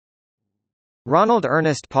Ronald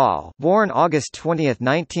Ernest Paul, born August 20,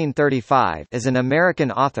 1935, is an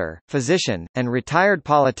American author, physician, and retired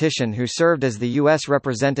politician who served as the U.S.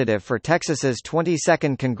 Representative for Texas's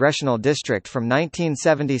 22nd Congressional District from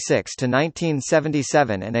 1976 to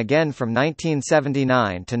 1977 and again from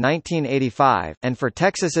 1979 to 1985, and for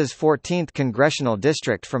Texas's 14th Congressional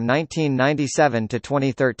District from 1997 to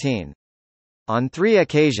 2013. On 3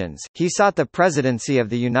 occasions, he sought the presidency of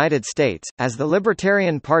the United States, as the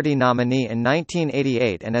Libertarian Party nominee in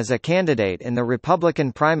 1988 and as a candidate in the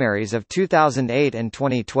Republican primaries of 2008 and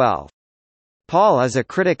 2012. Paul is a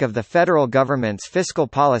critic of the federal government's fiscal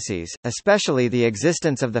policies, especially the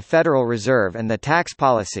existence of the Federal Reserve and the tax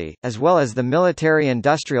policy, as well as the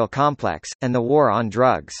military-industrial complex, and the war on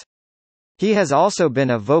drugs. He has also been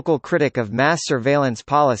a vocal critic of mass surveillance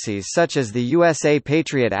policies such as the USA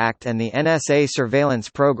Patriot Act and the NSA surveillance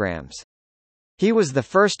programs. He was the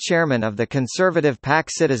first chairman of the conservative PAC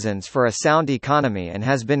Citizens for a Sound Economy and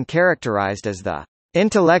has been characterized as the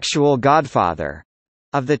intellectual godfather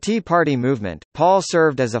of the Tea Party movement. Paul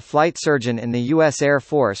served as a flight surgeon in the U.S. Air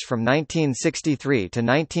Force from 1963 to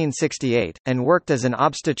 1968, and worked as an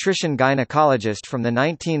obstetrician-gynecologist from the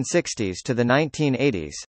 1960s to the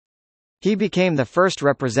 1980s. He became the first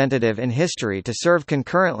representative in history to serve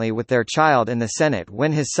concurrently with their child in the Senate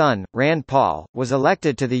when his son, Rand Paul, was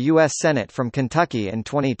elected to the U.S. Senate from Kentucky in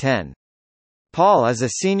 2010. Paul is a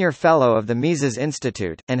senior fellow of the Mises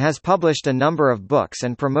Institute, and has published a number of books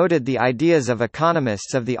and promoted the ideas of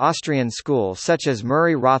economists of the Austrian school such as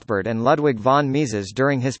Murray Rothbard and Ludwig von Mises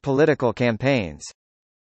during his political campaigns.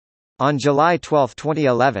 On July 12,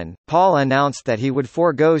 2011, Paul announced that he would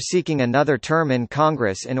forego seeking another term in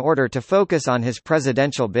Congress in order to focus on his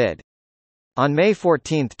presidential bid. On May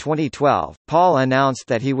 14, 2012, Paul announced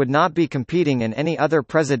that he would not be competing in any other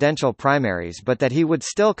presidential primaries but that he would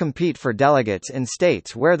still compete for delegates in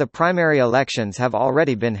states where the primary elections have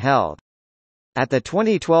already been held. At the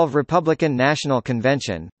 2012 Republican National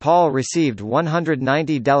Convention, Paul received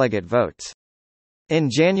 190 delegate votes. In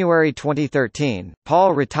January 2013,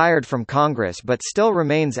 Paul retired from Congress but still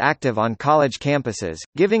remains active on college campuses,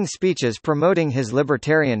 giving speeches promoting his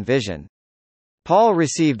libertarian vision. Paul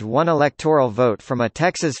received 1 electoral vote from a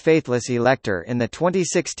Texas faithless elector in the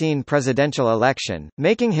 2016 presidential election,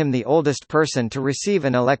 making him the oldest person to receive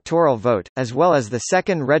an electoral vote, as well as the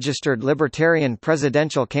second registered libertarian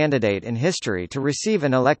presidential candidate in history to receive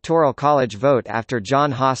an electoral college vote after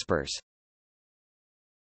John Hospers.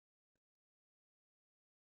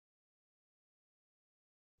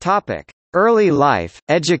 Early life,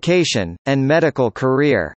 education, and medical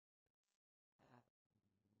career.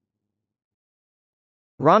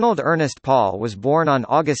 Ronald Ernest Paul was born on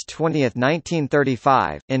August 20,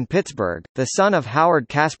 1935, in Pittsburgh, the son of Howard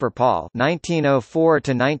Casper Paul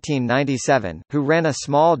 (1904–1997), who ran a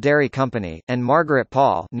small dairy company, and Margaret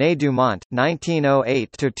Paul (née Dumont,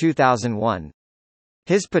 1908–2001).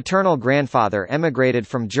 His paternal grandfather emigrated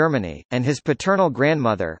from Germany, and his paternal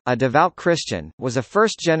grandmother, a devout Christian, was a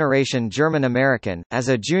first-generation German-American. As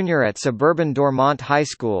a junior at suburban Dormont High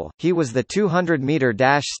School, he was the 200-meter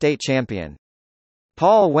dash state champion.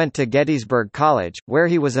 Paul went to Gettysburg College, where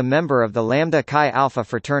he was a member of the Lambda Chi Alpha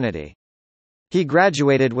fraternity. He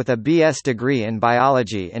graduated with a B.S. degree in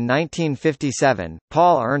biology in 1957.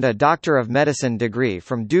 Paul earned a Doctor of Medicine degree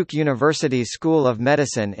from Duke University's School of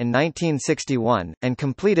Medicine in 1961, and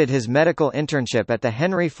completed his medical internship at the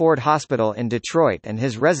Henry Ford Hospital in Detroit and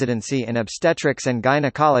his residency in obstetrics and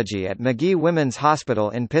gynecology at Magee Women's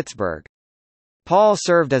Hospital in Pittsburgh. Paul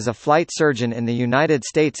served as a flight surgeon in the United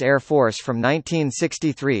States Air Force from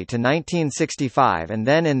 1963 to 1965 and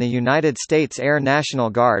then in the United States Air National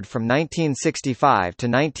Guard from 1965 to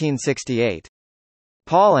 1968.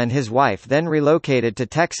 Paul and his wife then relocated to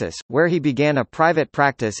Texas, where he began a private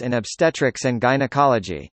practice in obstetrics and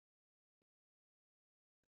gynecology.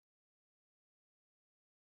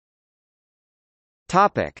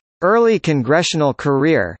 Early congressional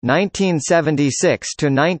career 1976 to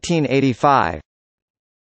 1985.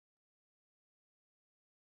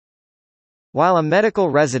 While a medical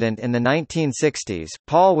resident in the 1960s,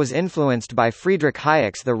 Paul was influenced by Friedrich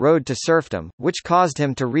Hayek's The Road to Serfdom, which caused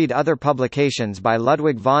him to read other publications by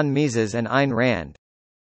Ludwig von Mises and Ayn Rand.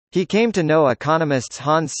 He came to know economists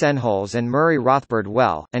Hans Sennholz and Murray Rothbard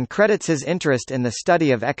well, and credits his interest in the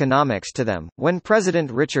study of economics to them. When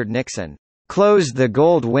President Richard Nixon closed the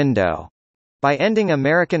gold window by ending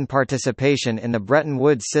American participation in the Bretton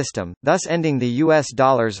Woods system, thus ending the U.S.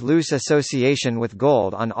 dollar's loose association with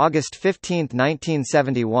gold on August 15,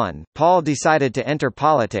 1971, Paul decided to enter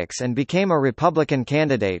politics and became a Republican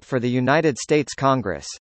candidate for the United States Congress.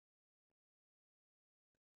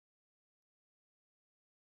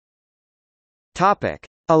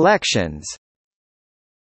 Elections.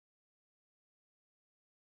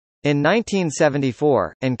 In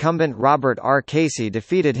 1974, incumbent Robert R. Casey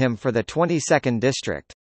defeated him for the 22nd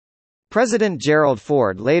district. President Gerald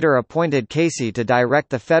Ford later appointed Casey to direct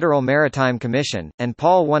the Federal Maritime Commission, and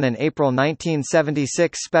Paul won an April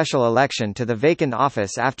 1976 special election to the vacant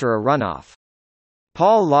office after a runoff.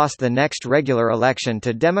 Paul lost the next regular election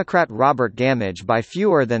to Democrat Robert Gamage by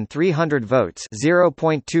fewer than 300 votes,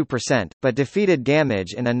 0.2%, but defeated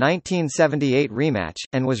Gamage in a 1978 rematch,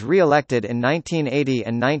 and was re-elected in 1980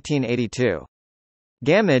 and 1982.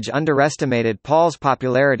 Gamage underestimated Paul's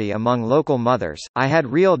popularity among local mothers. "I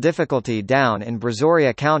had real difficulty down in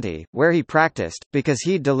Brazoria County, where he practiced, because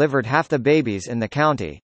he'd delivered half the babies in the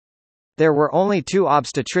county. There were only 2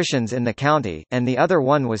 obstetricians in the county, and the other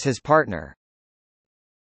one was his partner."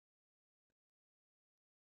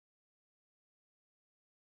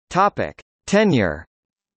 Tenure.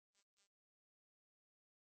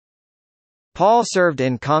 Paul served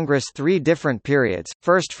in Congress 3 different periods,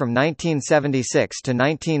 first from 1976 to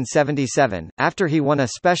 1977, after he won a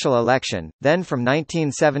special election, then from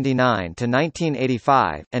 1979 to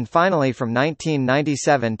 1985, and finally from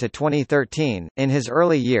 1997 to 2013. In his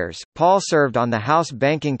early years, Paul served on the House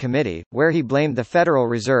Banking Committee, where he blamed the Federal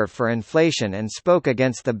Reserve for inflation and spoke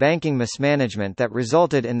against the banking mismanagement that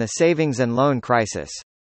resulted in the savings and loan crisis.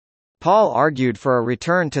 Paul argued for a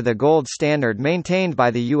return to the gold standard maintained by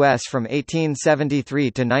the U.S. from 1873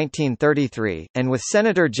 to 1933, and with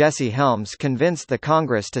Senator Jesse Helms convinced the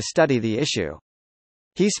Congress to study the issue.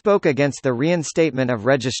 He spoke against the reinstatement of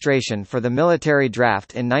registration for the military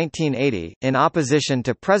draft in 1980, in opposition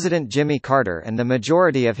to President Jimmy Carter and the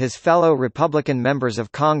majority of his fellow Republican members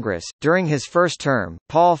of Congress. During his first term,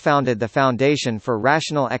 Paul founded the Foundation for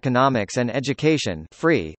Rational Economics and Education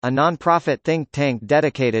 (FREE), a nonprofit think tank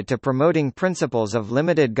dedicated to promoting principles of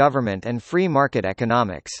limited government and free market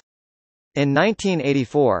economics. In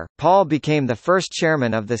 1984, Paul became the first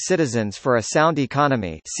chairman of the Citizens for a Sound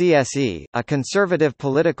Economy (CSE), a conservative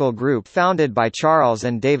political group founded by Charles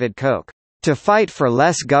and David Koch, to fight for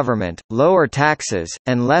less government, lower taxes,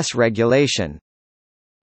 and less regulation.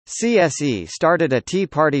 CSE started a Tea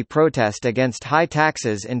Party protest against high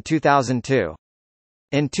taxes in 2002.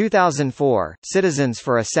 In 2004, Citizens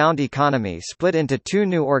for a Sound Economy split into 2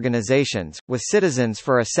 new organizations, with Citizens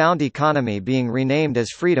for a Sound Economy being renamed as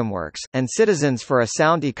FreedomWorks, and Citizens for a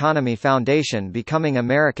Sound Economy Foundation becoming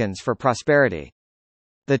Americans for Prosperity.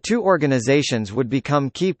 The 2 organizations would become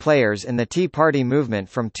key players in the Tea Party movement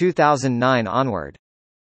from 2009 onward.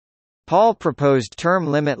 Paul proposed term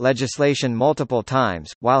limit legislation multiple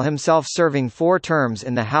times, while himself serving 4 terms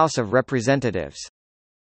in the House of Representatives.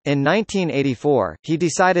 In 1984, he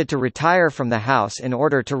decided to retire from the House in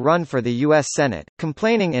order to run for the U.S. Senate,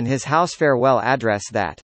 complaining in his House farewell address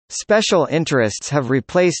that, "Special interests have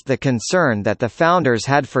replaced the concern that the founders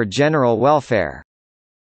had for general welfare.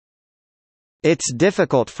 It's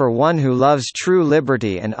difficult for one who loves true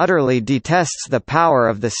liberty and utterly detests the power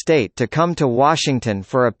of the state to come to Washington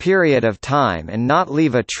for a period of time and not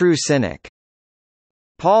leave a true cynic."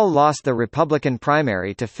 Paul lost the Republican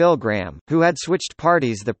primary to Phil Gramm, who had switched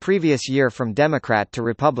parties the previous year from Democrat to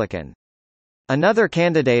Republican. Another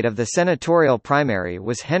candidate of the senatorial primary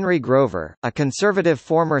was Henry Grover, a conservative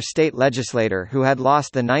former state legislator who had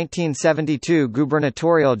lost the 1972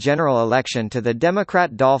 gubernatorial general election to the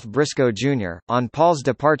Democrat Dolph Briscoe Jr. On Paul's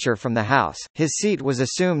departure from the House, his seat was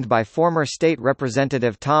assumed by former state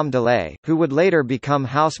representative Tom DeLay, who would later become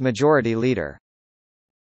House Majority Leader.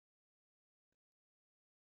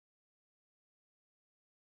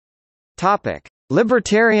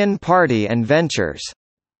 Libertarian Party and ventures.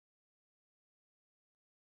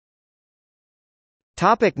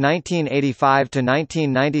 1985 to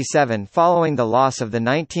 1997. Following the loss of the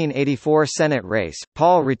 1984 Senate race,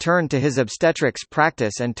 Paul returned to his obstetrics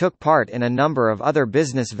practice and took part in a number of other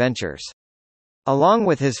business ventures. Along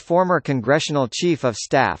with his former congressional chief of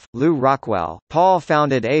staff, Lew Rockwell, Paul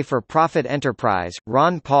founded a for-profit enterprise,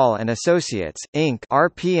 Ron Paul and Associates, Inc.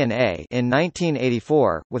 (RP&A) in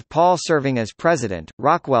 1984, with Paul serving as president,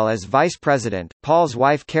 Rockwell as vice president, Paul's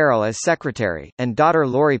wife Carol as secretary, and daughter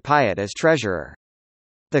Lori Pyatt as treasurer.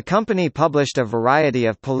 The company published a variety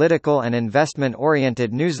of political and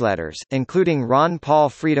investment-oriented newsletters, including Ron Paul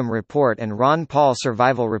Freedom Report and Ron Paul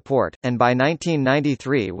Survival Report, and by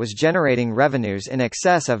 1993 was generating revenues in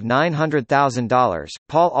excess of $900,000.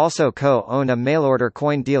 Paul also co-owned a mail-order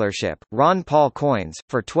coin dealership, Ron Paul Coins,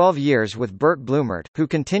 for 12 years with Bert Bloomert, who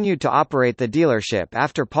continued to operate the dealership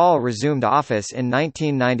after Paul resumed office in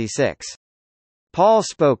 1996. Paul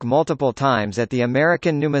spoke multiple times at the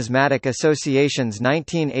American Numismatic Association's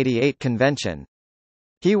 1988 convention.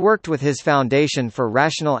 He worked with his Foundation for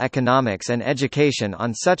Rational Economics and Education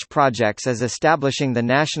on such projects as establishing the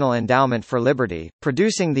National Endowment for Liberty,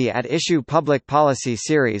 producing the At Issue public policy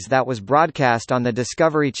series that was broadcast on the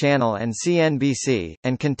Discovery Channel and CNBC,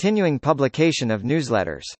 and continuing publication of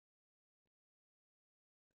newsletters.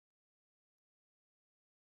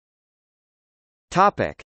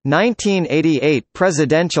 Topic: 1988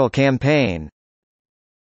 presidential campaign.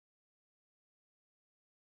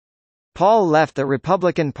 Paul left the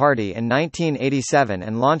Republican Party in 1987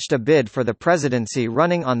 and launched a bid for the presidency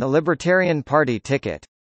running on the Libertarian Party ticket.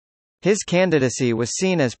 His candidacy was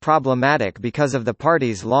seen as problematic because of the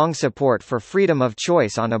party's long support for freedom of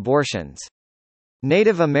choice on abortions.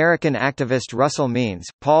 Native American activist Russell Means,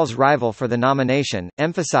 Paul's rival for the nomination,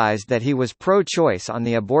 emphasized that he was pro-choice on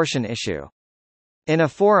the abortion issue. In a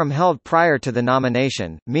forum held prior to the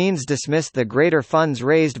nomination, Means dismissed the greater funds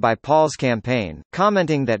raised by Paul's campaign,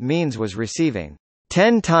 commenting that Means was receiving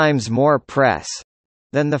 10 times more press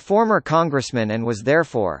than the former congressman and was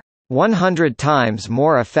therefore 100 times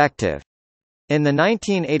more effective. In the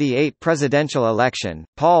 1988 presidential election,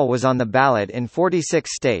 Paul was on the ballot in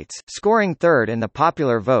 46 states, scoring third in the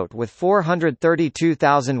popular vote with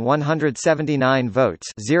 432,179 votes,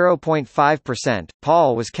 0.5%.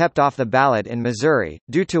 Paul was kept off the ballot in Missouri,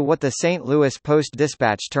 due to what the St. Louis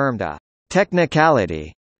Post-Dispatch termed a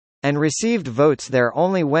technicality, and received votes there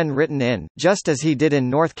only when written in, just as he did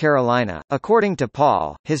in North Carolina. According to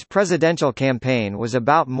Paul, his presidential campaign was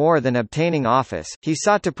about more than obtaining office. He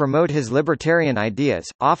sought to promote his libertarian ideas,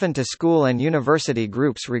 often to school and university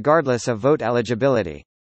groups regardless of vote eligibility.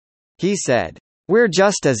 He said, "We're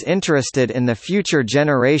just as interested in the future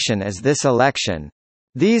generation as this election.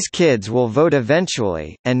 These kids will vote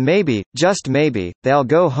eventually, and maybe, just maybe, they'll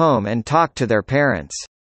go home and talk to their parents."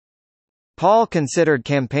 Paul considered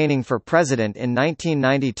campaigning for president in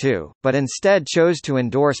 1992, but instead chose to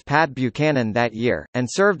endorse Pat Buchanan that year, and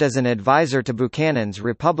served as an advisor to Buchanan's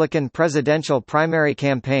Republican presidential primary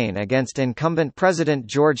campaign against incumbent President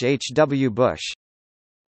George H. W. Bush.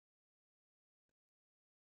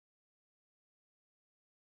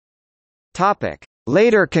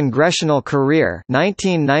 Later congressional career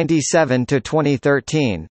 1997 to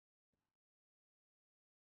 2013.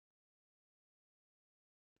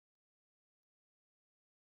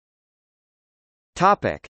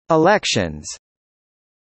 Elections.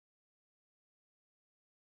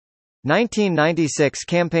 1996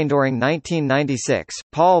 campaign. During 1996,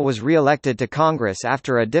 Paul was re-elected to Congress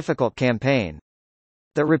after a difficult campaign.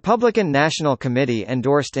 The Republican National Committee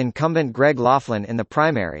endorsed incumbent Greg Laughlin in the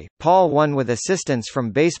primary. Paul won with assistance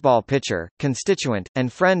from baseball pitcher, constituent,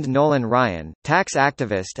 and friend Nolan Ryan, tax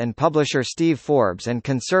activist and publisher Steve Forbes and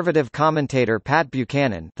conservative commentator Pat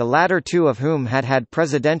Buchanan, the latter two of whom had had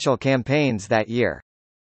presidential campaigns that year.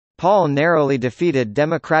 Paul narrowly defeated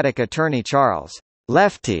Democratic attorney Charles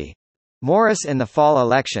 "Lefty" Morris in the fall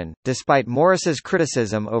election, despite Morris's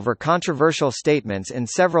criticism over controversial statements in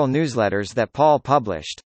several newsletters that Paul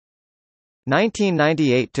published.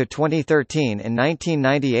 1998 to 2013. In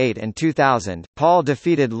 1998 and 2000, Paul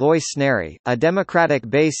defeated Lois Snary, a Democratic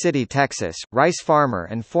Bay City, Texas, rice farmer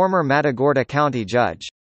and former Matagorda County judge.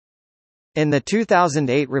 In the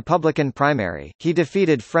 2008 Republican primary, he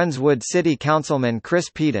defeated Friendswood City Councilman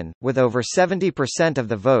Chris Peden, with over 70% of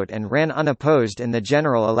the vote and ran unopposed in the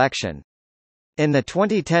general election. In the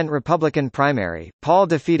 2010 Republican primary, Paul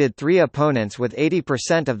defeated three opponents with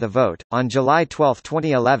 80% of the vote. On July 12,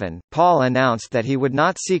 2011, Paul announced that he would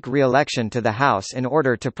not seek re-election to the House in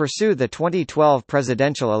order to pursue the 2012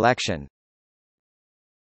 presidential election.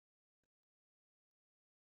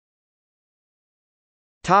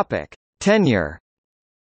 Tenure.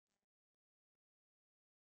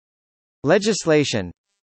 Legislation.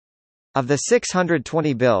 Of the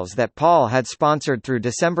 620 bills that Paul had sponsored through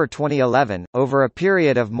December 2011, over a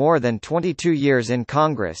period of more than 22 years in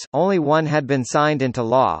Congress, only one had been signed into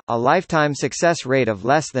law, a lifetime success rate of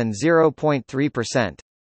less than 0.3%.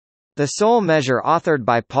 The sole measure authored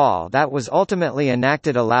by Paul that was ultimately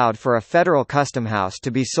enacted allowed for a federal custom house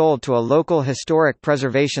to be sold to a local historic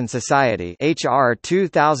preservation society, H.R.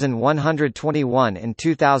 2121 in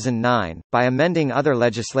 2009. By amending other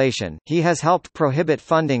legislation, he has helped prohibit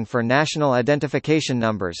funding for national identification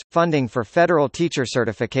numbers, funding for federal teacher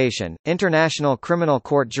certification, international criminal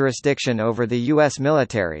court jurisdiction over the U.S.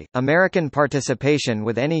 military, American participation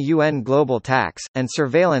with any UN global tax, and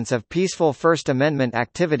surveillance of peaceful First Amendment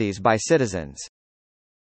activities by citizens.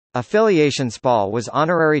 Affiliations. Paul was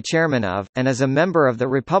honorary chairman of, and is a member of the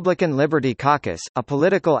Republican Liberty Caucus, a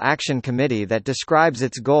political action committee that describes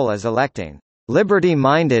its goal as electing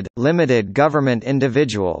liberty-minded, limited government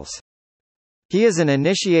individuals. He is an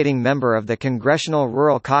initiating member of the Congressional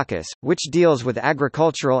Rural Caucus, which deals with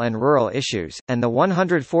agricultural and rural issues, and the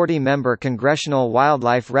 140-member Congressional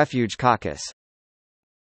Wildlife Refuge Caucus.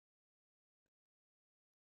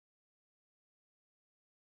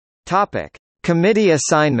 Topic: Committee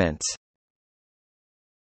assignments.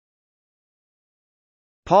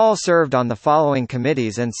 Paul served on the following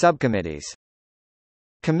committees and subcommittees: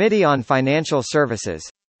 Committee on Financial Services,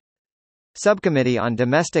 Subcommittee on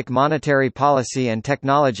Domestic Monetary Policy and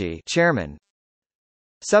Technology, Chairman,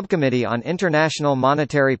 Subcommittee on International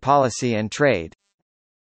Monetary Policy and Trade,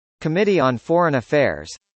 Committee on Foreign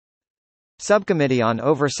Affairs, Subcommittee on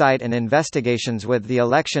Oversight and Investigations. With the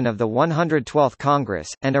election of the 112th Congress,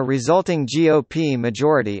 and a resulting GOP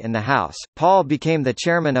majority in the House, Paul became the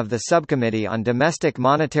chairman of the Subcommittee on Domestic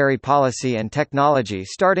Monetary Policy and Technology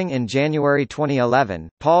starting in January 2011.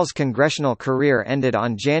 Paul's congressional career ended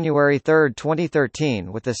on January 3,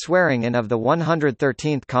 2013 with the swearing-in of the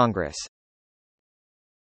 113th Congress.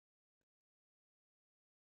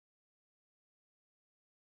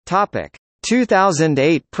 Topic: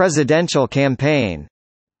 2008 presidential campaign.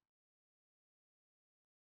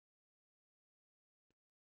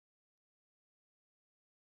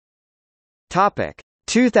 Topic: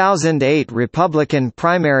 2008 Republican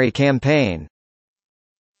primary campaign.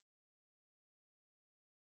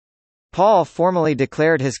 Paul formally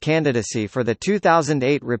declared his candidacy for the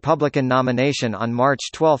 2008 Republican nomination on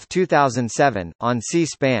March 12, 2007, on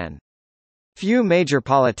C-SPAN. Few major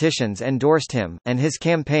politicians endorsed him, and his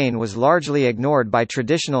campaign was largely ignored by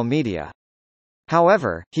traditional media.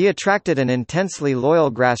 However, he attracted an intensely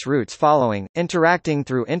loyal grassroots following, interacting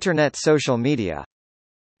through Internet social media.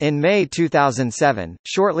 In May 2007,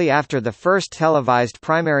 shortly after the first televised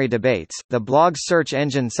primary debates, the blog's search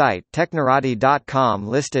engine site Technorati.com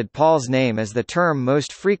listed Paul's name as the term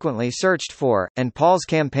most frequently searched for, and Paul's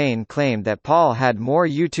campaign claimed that Paul had more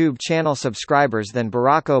YouTube channel subscribers than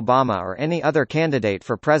Barack Obama or any other candidate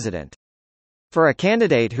for president. For a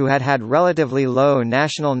candidate who had had relatively low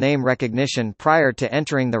national name recognition prior to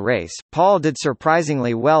entering the race, Paul did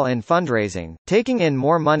surprisingly well in fundraising, taking in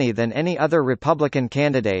more money than any other Republican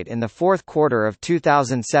candidate in the fourth quarter of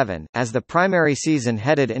 2007, as the primary season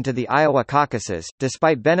headed into the Iowa caucuses,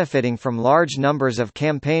 despite benefiting from large numbers of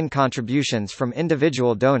campaign contributions from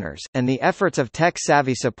individual donors, and the efforts of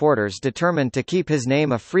tech-savvy supporters determined to keep his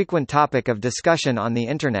name a frequent topic of discussion on the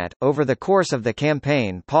Internet. Over the course of the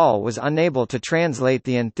campaign, Paul was unable to translate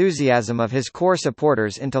the enthusiasm of his core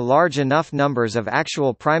supporters into large enough numbers of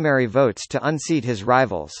actual primary votes to unseat his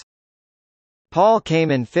rivals. Paul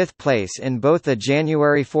came in fifth place in both the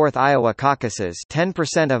January 4 Iowa caucuses,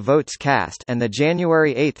 10% of votes cast, and the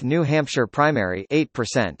January 8 New Hampshire primary,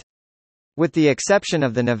 8%. With the exception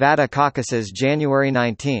of the Nevada caucuses January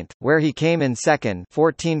 19, where he came in second,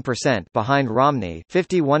 14% behind Romney,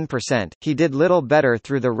 51%, he did little better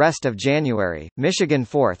through the rest of January. Michigan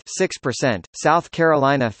 4th, 6%, South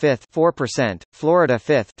Carolina 5th, 4%, Florida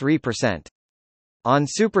 5th, 3%. On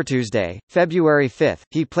Super Tuesday, February 5,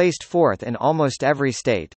 he placed fourth in almost every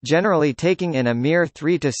state, generally taking in a mere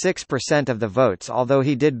 3 to 6% of the votes, although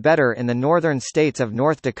he did better in the northern states of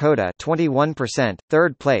North Dakota 21%,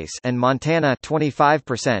 third place, and Montana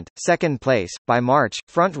 25%, second place. By March,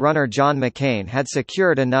 front-runner John McCain had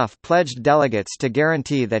secured enough pledged delegates to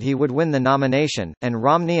guarantee that he would win the nomination, and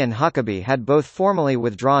Romney and Huckabee had both formally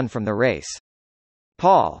withdrawn from the race.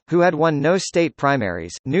 Paul, who had won no state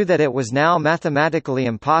primaries, knew that it was now mathematically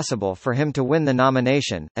impossible for him to win the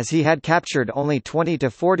nomination, as he had captured only 20 to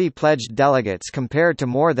 40 pledged delegates compared to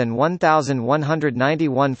more than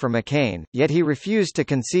 1,191 for McCain, yet he refused to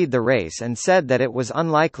concede the race and said that it was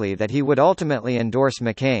unlikely that he would ultimately endorse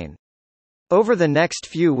McCain. Over the next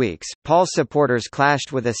few weeks, Paul's supporters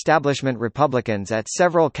clashed with establishment Republicans at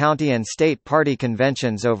several county and state party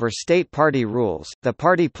conventions over state party rules, the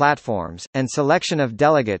party platforms, and selection of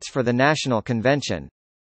delegates for the national convention.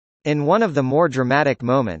 In one of the more dramatic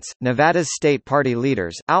moments, Nevada's state party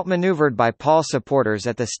leaders, outmaneuvered by Paul supporters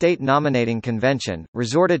at the state nominating convention,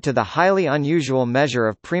 resorted to the highly unusual measure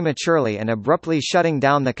of prematurely and abruptly shutting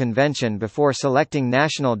down the convention before selecting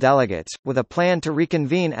national delegates, with a plan to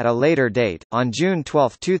reconvene at a later date. On June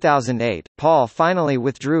 12, 2008, Paul finally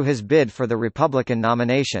withdrew his bid for the Republican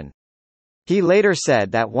nomination. He later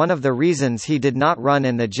said that one of the reasons he did not run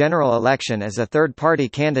in the general election as a third-party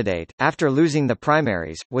candidate, after losing the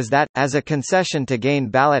primaries, was that, as a concession to gain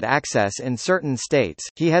ballot access in certain states,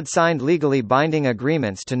 he had signed legally binding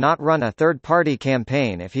agreements to not run a third-party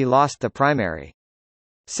campaign if he lost the primary.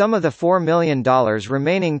 Some of the $4 million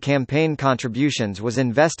remaining campaign contributions was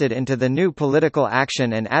invested into the new political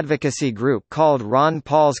action and advocacy group called Ron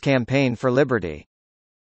Paul's Campaign for Liberty.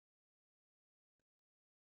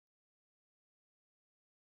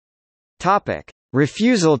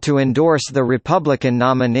 Refusal to endorse the Republican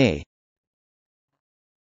nominee.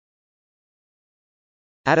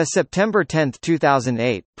 At a September 10,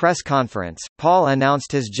 2008, press conference, Paul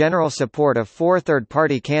announced his general support of four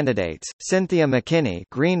third-party candidates: Cynthia McKinney,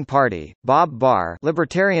 Green Party; Bob Barr,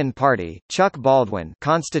 Libertarian Party; Chuck Baldwin,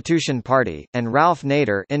 Constitution Party; and Ralph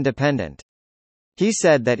Nader, Independent. He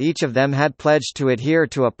said that each of them had pledged to adhere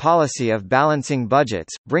to a policy of balancing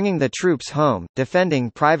budgets, bringing the troops home,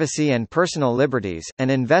 defending privacy and personal liberties,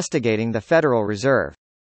 and investigating the Federal Reserve.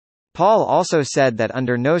 Paul also said that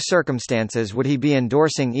under no circumstances would he be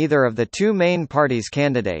endorsing either of the two main parties'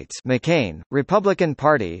 candidates, McCain, Republican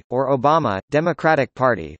Party, or Obama, Democratic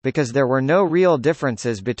Party, because there were no real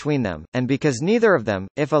differences between them, and because neither of them,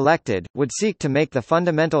 if elected, would seek to make the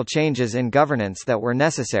fundamental changes in governance that were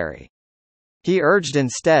necessary. He urged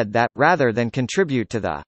instead that, rather than contribute to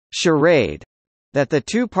the charade that the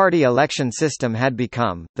two-party election system had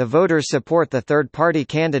become, the voters support the third-party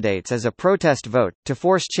candidates as a protest vote, to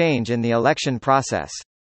force change in the election process.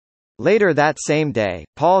 Later that same day,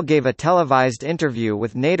 Paul gave a televised interview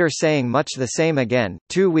with Nader saying much the same again,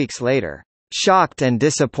 2 weeks later, "Shocked and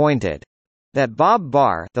disappointed," that Bob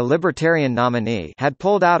Barr, the Libertarian nominee, had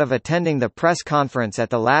pulled out of attending the press conference at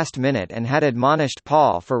the last minute and had admonished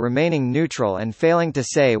Paul for remaining neutral and failing to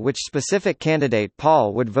say which specific candidate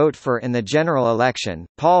Paul would vote for in the general election.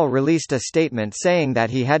 Paul released a statement saying that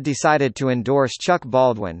he had decided to endorse Chuck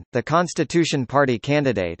Baldwin, the Constitution Party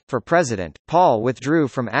candidate, for president. Paul withdrew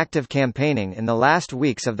from active campaigning in the last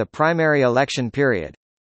weeks of the primary election period.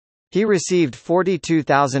 He received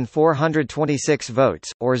 42,426 votes,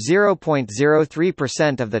 or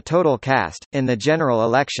 0.03% of the total cast, in the general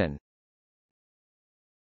election.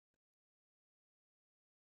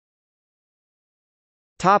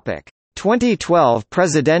 Topic: 2012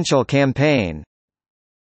 presidential campaign.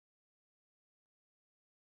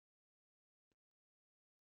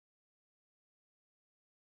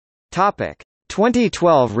 Topic: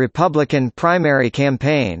 2012 Republican primary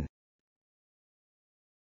campaign.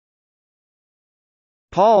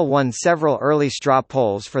 Paul won several early straw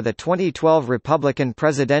polls for the 2012 Republican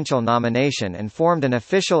presidential nomination and formed an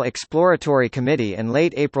official exploratory committee in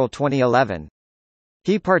late April 2011.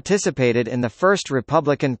 He participated in the first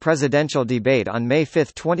Republican presidential debate on May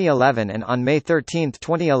 5, 2011, and on May 13,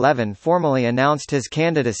 2011 formally announced his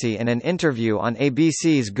candidacy in an interview on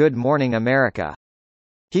ABC's Good Morning America.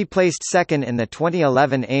 He placed second in the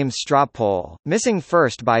 2011 Ames straw poll, missing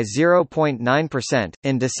first by 0.9%.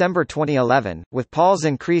 In December 2011, with Paul's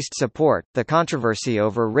increased support, the controversy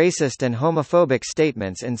over racist and homophobic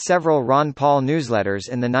statements in several Ron Paul newsletters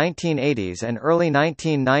in the 1980s and early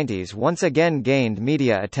 1990s once again gained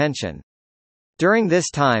media attention. During this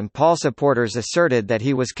time, Paul supporters asserted that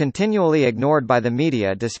he was continually ignored by the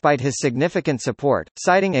media despite his significant support,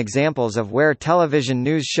 citing examples of where television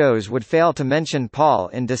news shows would fail to mention Paul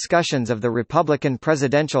in discussions of the Republican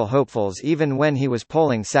presidential hopefuls even when he was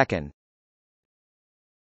polling second.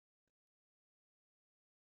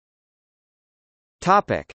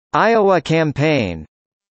 Iowa campaign.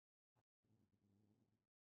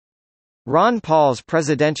 Ron Paul's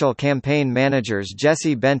presidential campaign managers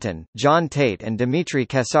Jesse Benton, John Tate and Dimitri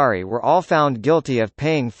Kesari were all found guilty of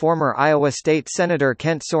paying former Iowa State Senator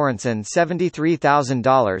Kent Sorensen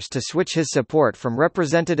 $73,000 to switch his support from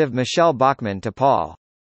Representative Michelle Bachmann to Paul.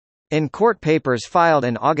 In court papers filed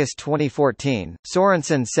in August 2014,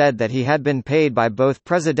 Sorensen said that he had been paid by both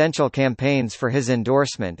presidential campaigns for his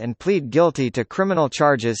endorsement and plead guilty to criminal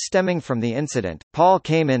charges stemming from the incident. Paul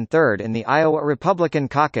came in third in the Iowa Republican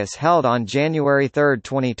caucus held on January 3,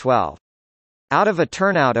 2012. Out of a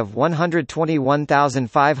turnout of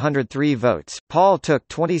 121,503 votes, Paul took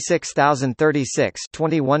 26,036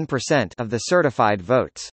 (21%) of the certified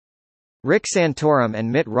votes. Rick Santorum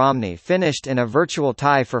and Mitt Romney finished in a virtual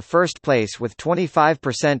tie for first place with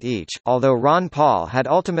 25% each, although Ron Paul had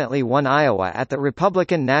ultimately won Iowa at the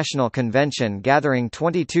Republican National Convention, gathering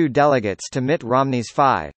 22 delegates to Mitt Romney's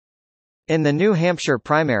 5. In the New Hampshire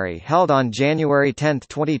primary held on January 10,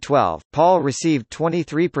 2012, Paul received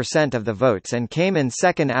 23% of the votes and came in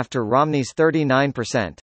second after Romney's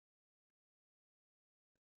 39%.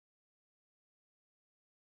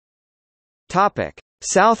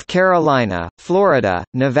 South Carolina, Florida,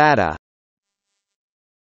 Nevada.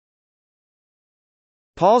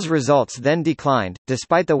 Paul's results then declined,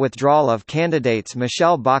 despite the withdrawal of candidates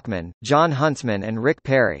Michelle Bachmann, John Huntsman and Rick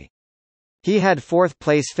Perry. He had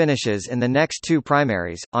fourth-place finishes in the next two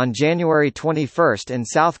primaries, on January 21 in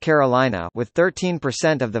South Carolina with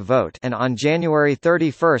 13% of the vote and on January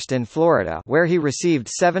 31 in Florida where he received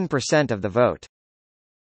 7% of the vote.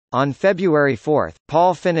 On February 4,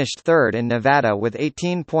 Paul finished third in Nevada with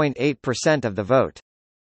 18.8% of the vote.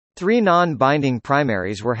 3 non-binding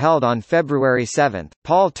primaries were held on February 7.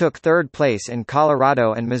 Paul took third place in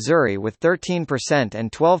Colorado and Missouri with 13%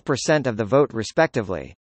 and 12% of the vote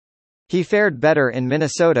respectively. He fared better in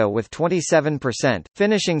Minnesota with 27%,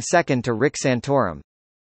 finishing second to Rick Santorum.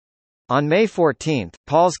 On May 14,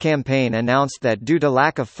 Paul's campaign announced that due to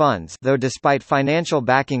lack of funds, though despite financial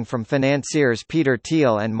backing from financiers Peter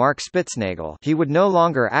Thiel and Mark Spitznagel, he would no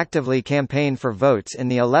longer actively campaign for votes in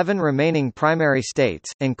the 11 remaining primary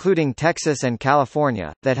states, including Texas and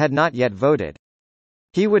California, that had not yet voted.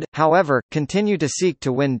 He would, however, continue to seek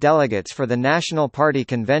to win delegates for the National Party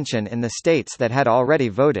convention in the states that had already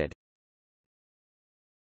voted.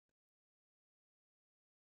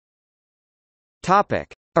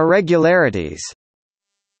 Topic: Irregularities.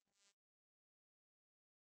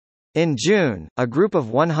 In June, a group of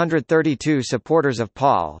 132 supporters of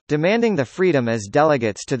Paul, demanding the freedom as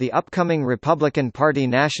delegates to the upcoming Republican Party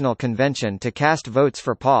National Convention to cast votes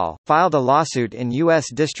for Paul, filed a lawsuit in U.S.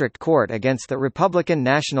 District Court against the Republican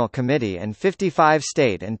National Committee and 55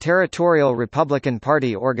 state and territorial Republican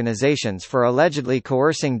Party organizations for allegedly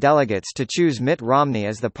coercing delegates to choose Mitt Romney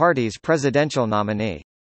as the party's presidential nominee.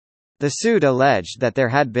 The suit alleged that there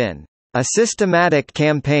had been a systematic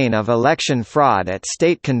campaign of election fraud at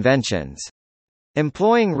state conventions,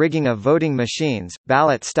 employing rigging of voting machines,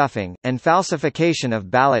 ballot stuffing, and falsification of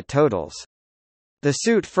ballot totals. The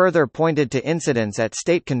suit further pointed to incidents at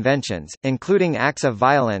state conventions, including acts of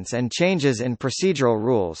violence and changes in procedural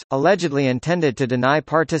rules, allegedly intended to deny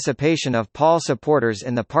participation of Paul supporters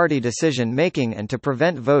in the party decision-making and to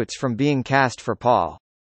prevent votes from being cast for Paul.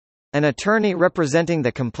 An attorney representing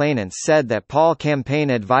the complainants said that Paul campaign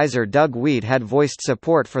advisor Doug Weed had voiced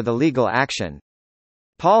support for the legal action.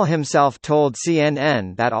 Paul himself told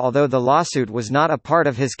CNN that although the lawsuit was not a part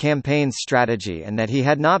of his campaign's strategy and that he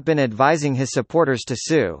had not been advising his supporters to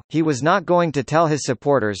sue, he was not going to tell his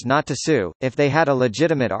supporters not to sue, if they had a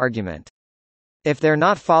legitimate argument. If they're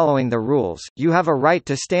not following the rules, you have a right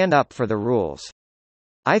to stand up for the rules.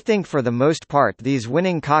 I think for the most part these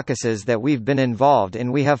winning caucuses that we've been involved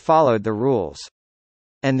in we have followed the rules.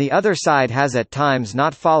 And the other side has at times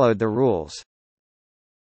not followed the rules.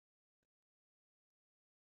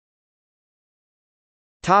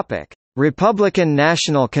 Topic: Republican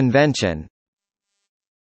National Convention.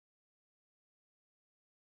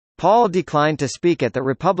 Paul declined to speak at the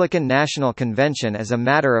Republican National Convention as a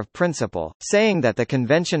matter of principle, saying that the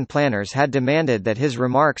convention planners had demanded that his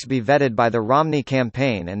remarks be vetted by the Romney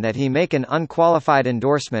campaign and that he make an unqualified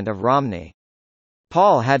endorsement of Romney.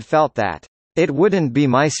 Paul had felt that, "It wouldn't be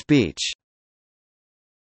my speech.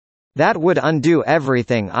 That would undo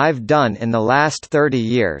everything I've done in the last 30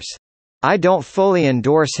 years. I don't fully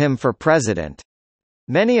endorse him for president."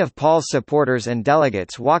 Many of Paul's supporters and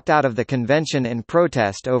delegates walked out of the convention in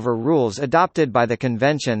protest over rules adopted by the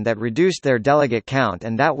convention that reduced their delegate count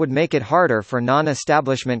and that would make it harder for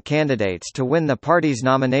non-establishment candidates to win the party's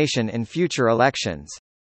nomination in future elections.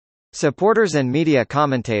 Supporters and media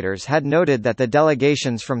commentators had noted that the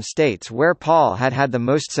delegations from states where Paul had had the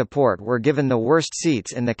most support were given the worst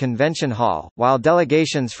seats in the convention hall, while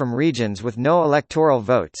delegations from regions with no electoral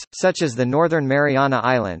votes, such as the Northern Mariana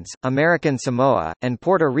Islands, American Samoa, and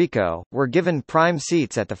Puerto Rico, were given prime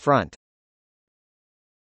seats at the front.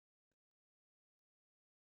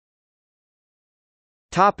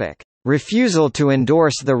 Topic: Refusal to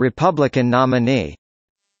endorse the Republican nominee.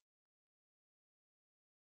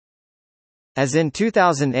 As in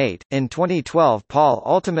 2008, in 2012 Paul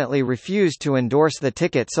ultimately refused to endorse the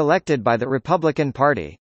ticket selected by the Republican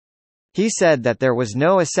Party. He said that there was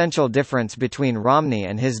no essential difference between Romney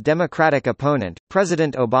and his Democratic opponent,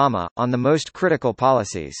 President Obama, on the most critical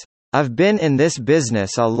policies. "I've been in this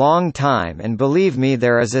business a long time and believe me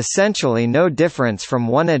there is essentially no difference from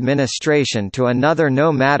one administration to another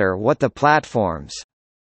no matter what the platforms.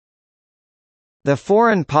 The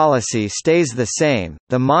foreign policy stays the same,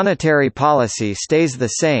 the monetary policy stays the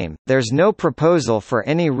same, there's no proposal for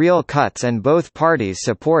any real cuts and both parties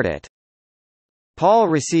support it." Paul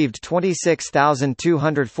received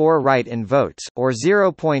 26,204 write-in votes, or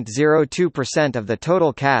 0.02% of the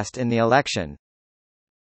total cast in the election.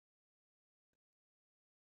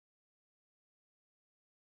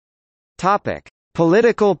 Topic: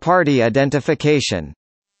 Political party identification.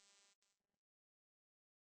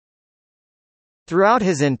 Throughout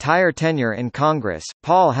his entire tenure in Congress,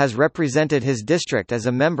 Paul has represented his district as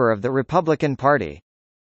a member of the Republican Party.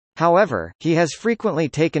 However, he has frequently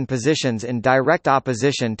taken positions in direct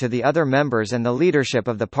opposition to the other members and the leadership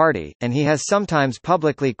of the party, and he has sometimes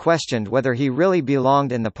publicly questioned whether he really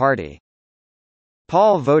belonged in the party.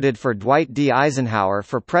 Paul voted for Dwight D. Eisenhower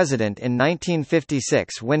for president in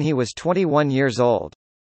 1956 when he was 21 years old.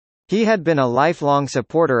 He had been a lifelong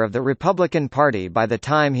supporter of the Republican Party by the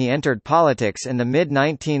time he entered politics in the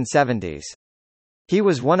mid-1970s. He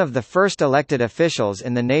was one of the first elected officials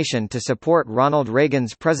in the nation to support Ronald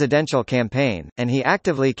Reagan's presidential campaign, and he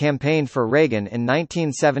actively campaigned for Reagan in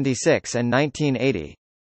 1976 and 1980.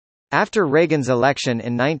 After Reagan's election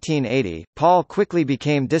in 1980, Paul quickly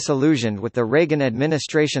became disillusioned with the Reagan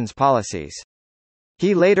administration's policies.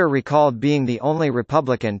 He later recalled being the only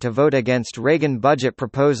Republican to vote against Reagan budget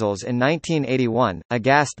proposals in 1981,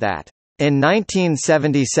 aghast that, in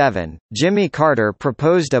 1977, Jimmy Carter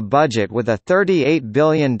proposed a budget with a $38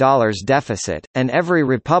 billion deficit, and every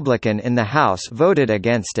Republican in the House voted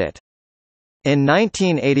against it. In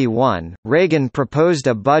 1981, Reagan proposed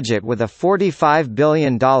a budget with a $45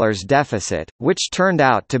 billion deficit, which turned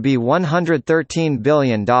out to be $113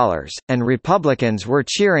 billion, and Republicans were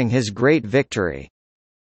cheering his great victory.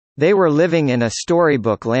 They were living in a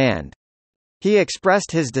storybook land. He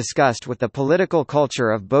expressed his disgust with the political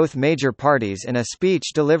culture of both major parties in a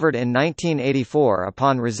speech delivered in 1984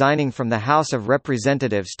 upon resigning from the House of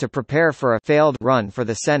Representatives to prepare for a failed run for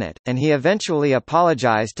the Senate, and he eventually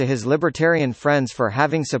apologized to his libertarian friends for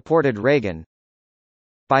having supported Reagan.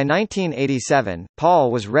 By 1987,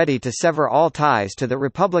 Paul was ready to sever all ties to the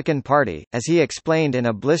Republican Party, as he explained in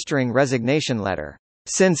a blistering resignation letter.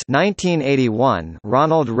 Since 1981,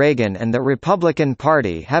 Ronald Reagan and the Republican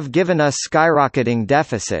Party have given us skyrocketing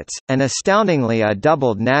deficits, and astoundingly a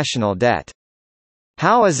doubled national debt.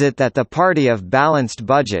 How is it that the party of balanced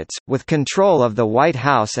budgets, with control of the White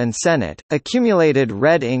House and Senate, accumulated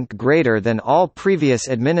red ink greater than all previous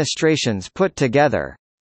administrations put together?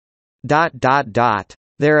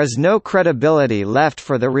 There is no credibility left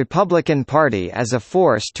for the Republican Party as a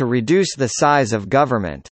force to reduce the size of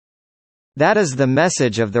government. That is the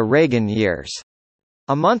message of the Reagan years.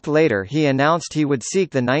 A month later he announced he would seek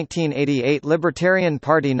the 1988 Libertarian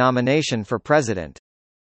Party nomination for president.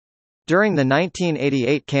 During the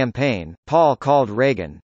 1988 campaign, Paul called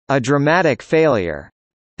Reagan, "a dramatic failure,"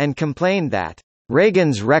 and complained that,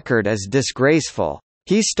 "Reagan's record is disgraceful.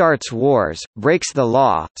 He starts wars, breaks the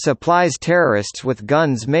law, supplies terrorists with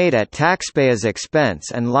guns made at taxpayers' expense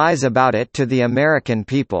and lies about it to the American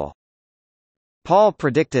people." Paul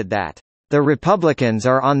predicted that, "The Republicans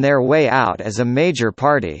are on their way out as a major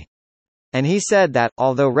party." And he said that,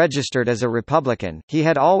 although registered as a Republican, he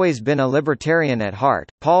had always been a libertarian at heart.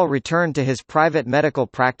 Paul returned to his private medical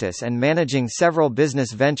practice and managing several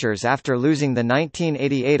business ventures after losing the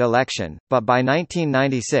 1988 election, but by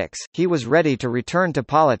 1996, he was ready to return to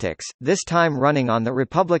politics, this time running on the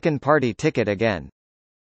Republican Party ticket again.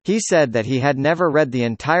 He said that he had never read the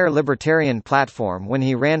entire Libertarian platform when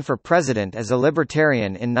he ran for president as a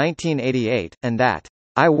Libertarian in 1988, and that,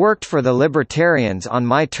 "I worked for the Libertarians on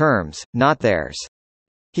my terms, not theirs."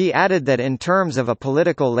 He added that in terms of a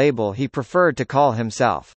political label he preferred to call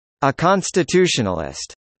himself, "a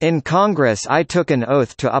constitutionalist. In Congress I took an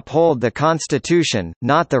oath to uphold the Constitution,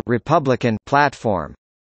 not the Republican platform."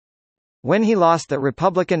 When he lost the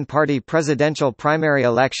Republican Party presidential primary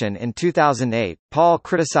election in 2008, Paul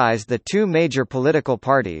criticized the two major political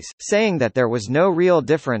parties, saying that there was no real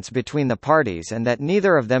difference between the parties and that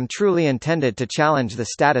neither of them truly intended to challenge the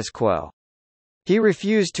status quo. He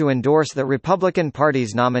refused to endorse the Republican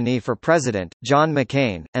Party's nominee for president, John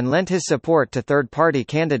McCain, and lent his support to third-party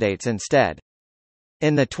candidates instead.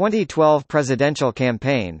 In the 2012 presidential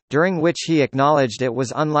campaign, during which he acknowledged it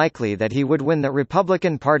was unlikely that he would win the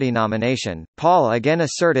Republican Party nomination, Paul again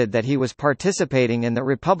asserted that he was participating in the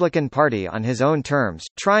Republican Party on his own terms,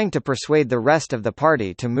 trying to persuade the rest of the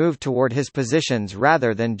party to move toward his positions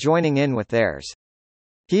rather than joining in with theirs.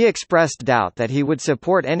 He expressed doubt that he would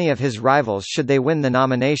support any of his rivals should they win the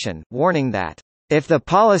nomination, warning that, "If the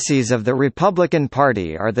policies of the Republican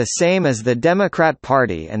Party are the same as the Democrat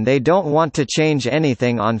Party and they don't want to change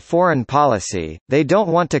anything on foreign policy, they don't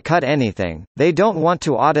want to cut anything, they don't want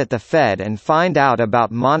to audit the Fed and find out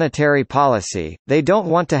about monetary policy, they don't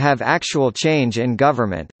want to have actual change in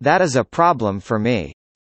government, that is a problem for me."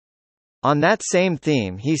 On that same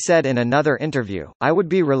theme he said in another interview, "I would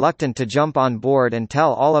be reluctant to jump on board and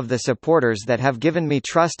tell all of the supporters that have given me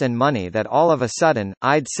trust and money that all of a sudden,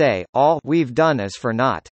 I'd say, all we've done is for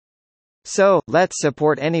naught. So, let's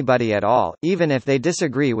support anybody at all, even if they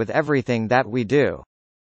disagree with everything that we do."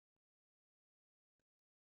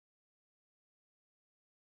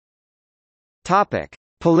 Topic: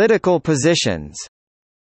 Political positions.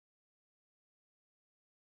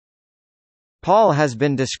 Paul has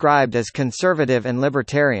been described as conservative and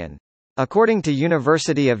libertarian. According to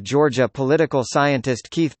University of Georgia political scientist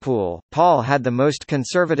Keith Poole, Paul had the most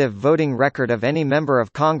conservative voting record of any member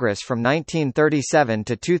of Congress from 1937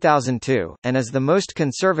 to 2002, and is the most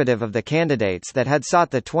conservative of the candidates that had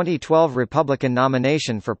sought the 2012 Republican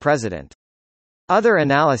nomination for president. Other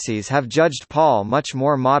analyses have judged Paul much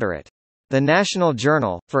more moderate. The National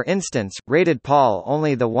Journal, for instance, rated Paul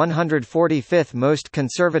only the 145th most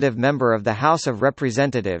conservative member of the House of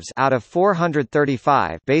Representatives out of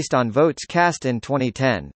 435 based on votes cast in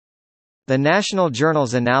 2010. The National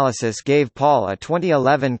Journal's analysis gave Paul a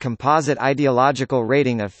 2011 composite ideological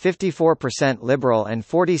rating of 54% liberal and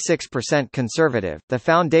 46% conservative. The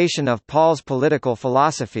foundation of Paul's political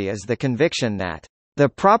philosophy is the conviction that the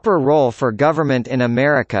proper role for government in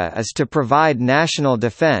America is to provide national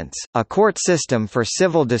defense, a court system for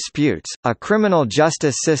civil disputes, a criminal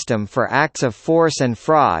justice system for acts of force and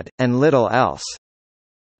fraud, and little else.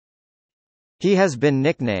 He has been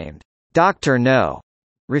nicknamed Dr. No,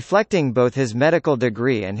 reflecting both his medical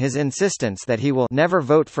degree and his insistence that he will never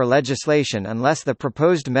vote for legislation unless the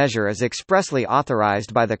proposed measure is expressly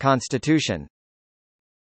authorized by the Constitution.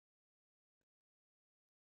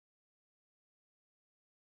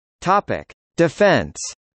 Topic: Defense.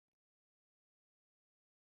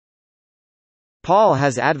 Paul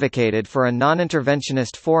has advocated for a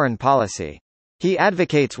non-interventionist foreign policy. He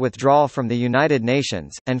advocates withdrawal from the United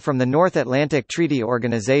Nations, and from the North Atlantic Treaty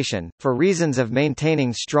Organization, for reasons of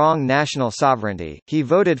maintaining strong national sovereignty. He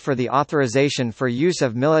voted for the authorization for use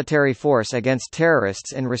of military force against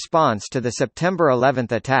terrorists in response to the September 11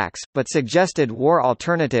 attacks, but suggested war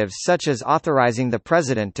alternatives such as authorizing the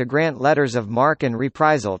president to grant letters of marque and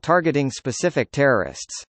reprisal targeting specific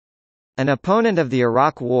terrorists. An opponent of the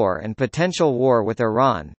Iraq War and potential war with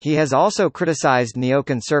Iran, he has also criticized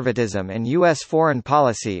neoconservatism and U.S. foreign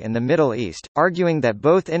policy in the Middle East, arguing that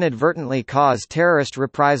both inadvertently cause terrorist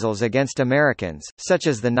reprisals against Americans, such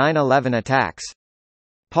as the 9/11 attacks.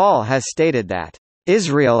 Paul has stated that,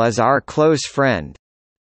 "Israel is our close friend,"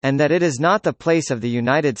 and that it is not the place of the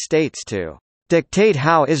United States to dictate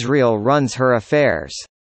how Israel runs her affairs.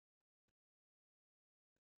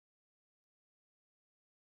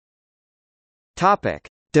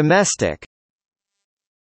 Domestic.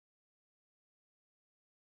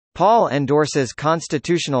 Paul endorses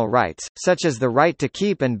constitutional rights, such as the right to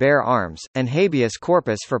keep and bear arms, and habeas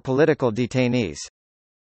corpus for political detainees.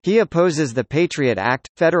 He opposes the Patriot Act,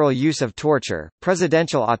 federal use of torture,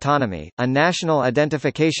 presidential autonomy, a national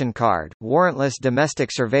identification card, warrantless domestic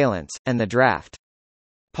surveillance, and the draft.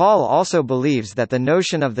 Paul also believes that the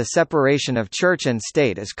notion of the separation of church and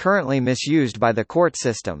state is currently misused by the court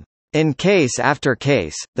system. In case after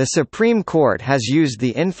case, the Supreme Court has used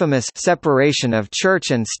the infamous separation of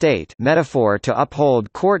church and state metaphor to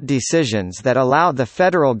uphold court decisions that allow the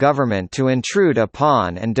federal government to intrude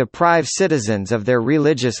upon and deprive citizens of their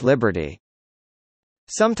religious liberty.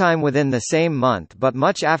 Sometime within the same month but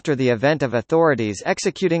much after the event of authorities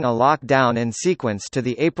executing a lockdown in sequence to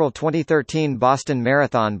the April 2013 Boston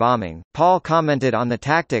Marathon bombing, Paul commented on the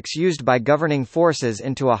tactics used by governing forces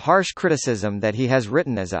into a harsh criticism that he has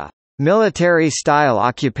written as a military-style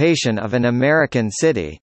occupation of an American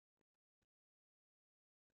city.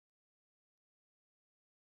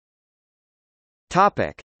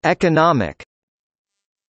 Economic.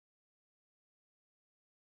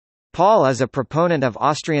 Paul is a proponent of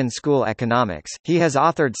Austrian school economics. He has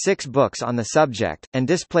authored 6 books on the subject, and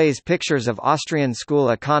displays pictures of Austrian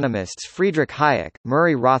school economists Friedrich Hayek,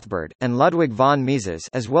 Murray Rothbard, and Ludwig von Mises,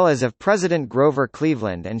 as well as of President Grover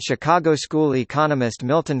Cleveland and Chicago school economist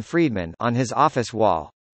Milton Friedman, on his office wall.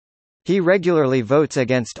 He regularly votes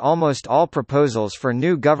against almost all proposals for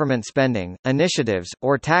new government spending, initiatives,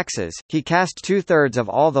 or taxes. He cast 2/3 of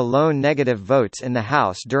all the lone negative votes in the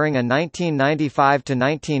House during a 1995 to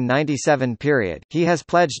 1997 period. He has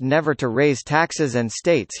pledged never to raise taxes and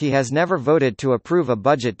states he has never voted to approve a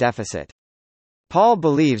budget deficit. Paul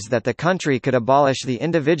believes that the country could abolish the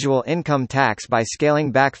individual income tax by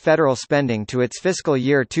scaling back federal spending to its fiscal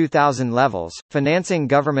year 2000 levels. Financing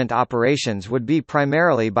government operations would be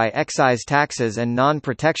primarily by excise taxes and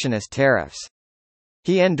non-protectionist tariffs.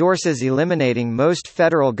 He endorses eliminating most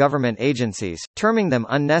federal government agencies, terming them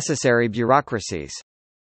unnecessary bureaucracies.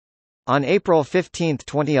 On April 15,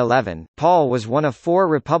 2011, Paul was one of 4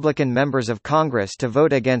 Republican members of Congress to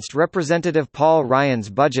vote against Representative Paul Ryan's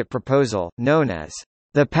budget proposal, known as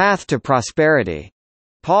the Path to Prosperity.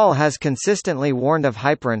 Paul has consistently warned of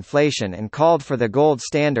hyperinflation and called for the gold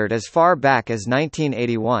standard as far back as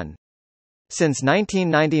 1981. Since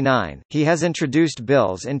 1999, he has introduced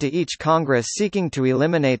bills into each Congress seeking to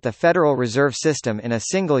eliminate the Federal Reserve System in a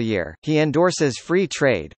single year. He endorses free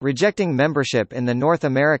trade, rejecting membership in the North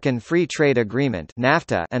American Free Trade Agreement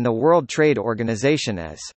 (NAFTA) and the World Trade Organization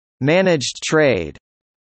as managed trade.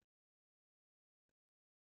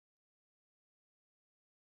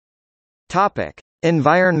 Topic: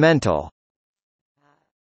 Environmental.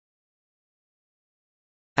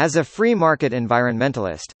 As a free market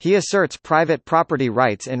environmentalist, he asserts private property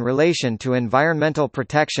rights in relation to environmental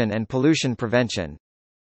protection and pollution prevention.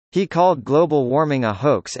 He called global warming a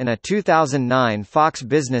hoax in a 2009 Fox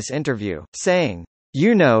Business interview, saying,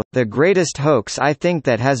 "You know, the greatest hoax I think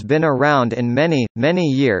that has been around in many, many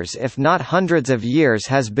years if not hundreds of years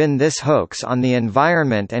has been this hoax on the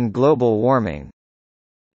environment and global warming."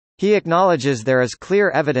 He acknowledges there is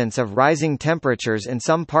clear evidence of rising temperatures in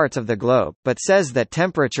some parts of the globe, but says that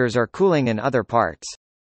temperatures are cooling in other parts.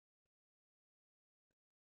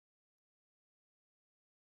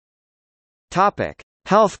 Topic: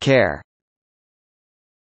 Healthcare.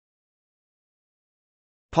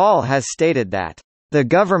 Paul has stated that the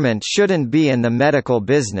government shouldn't be in the medical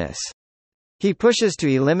business. He pushes to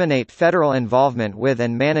eliminate federal involvement with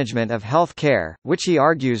and management of health care, which he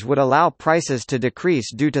argues would allow prices to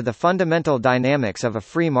decrease due to the fundamental dynamics of a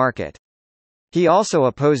free market. He also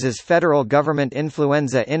opposes federal government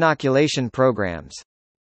influenza inoculation programs.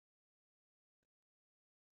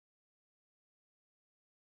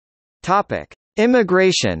 Topic: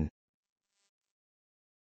 Immigration.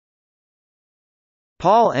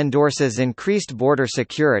 Paul endorses increased border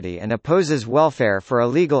security and opposes welfare for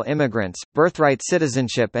illegal immigrants, birthright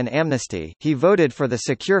citizenship and amnesty. He voted for the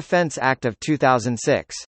Secure Fence Act of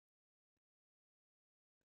 2006.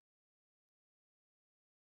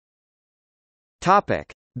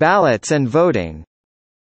 Topic: Ballots and voting.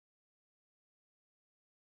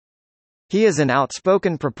 He is an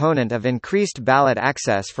outspoken proponent of increased ballot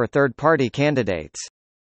access for third-party candidates.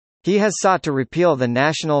 He has sought to repeal the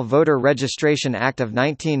National Voter Registration Act of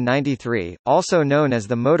 1993, also known as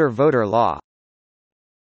the Motor Voter Law.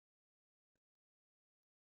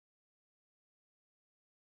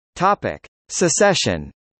 Topic: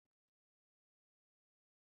 Secession.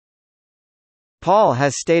 Paul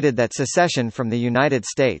has stated that secession from the United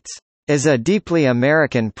States is a deeply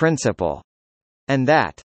American principle, and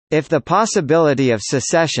that if the possibility of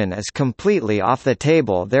secession is completely off the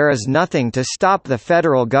table, there is nothing to stop the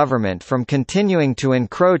federal government from continuing to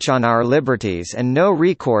encroach on our liberties and no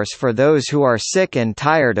recourse for those who are sick and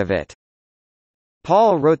tired of it.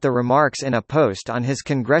 Paul wrote the remarks in a post on his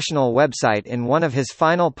congressional website in one of his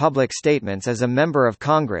final public statements as a member of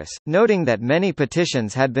Congress, noting that many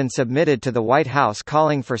petitions had been submitted to the White House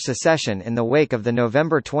calling for secession in the wake of the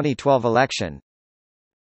November 2012 election.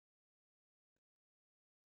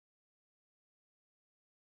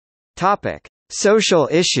 Topic: Social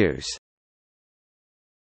issues.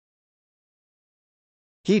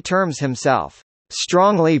 He terms himself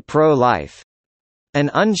strongly pro-life, an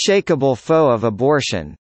unshakable foe of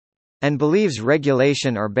abortion, and believes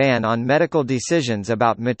regulation or ban on medical decisions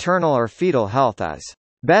about maternal or fetal health is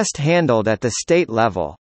best handled at the state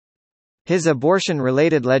level. His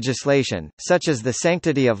abortion-related legislation, such as the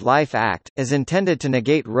Sanctity of Life Act, is intended to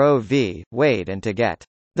negate Roe v. Wade and to get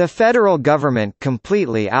the federal government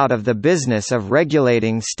completely out of the business of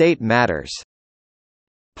regulating state matters.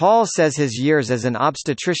 Paul says his years as an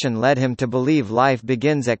obstetrician led him to believe life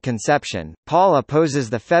begins at conception. Paul opposes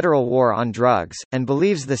the federal war on drugs, and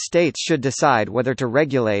believes the states should decide whether to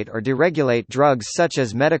regulate or deregulate drugs such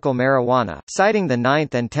as medical marijuana. Citing the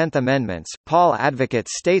 9th and 10th Amendments, Paul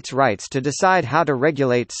advocates states' rights to decide how to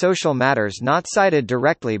regulate social matters not cited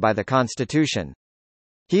directly by the Constitution.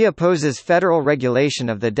 He opposes federal regulation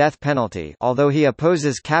of the death penalty, although he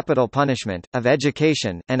opposes capital punishment, of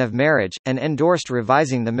education, and of marriage, and endorsed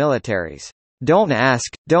revising the military's "don't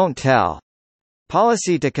ask, don't tell"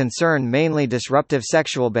 policy to concern mainly disruptive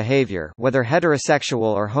sexual behavior, whether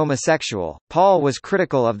heterosexual or homosexual. Paul was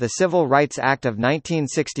critical of the Civil Rights Act of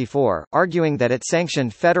 1964, arguing that it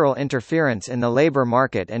sanctioned federal interference in the labor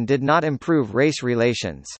market and did not improve race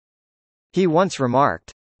relations. He once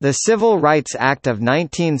remarked, "The Civil Rights Act of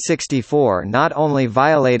 1964 not only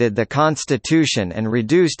violated the Constitution and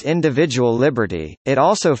reduced individual liberty, it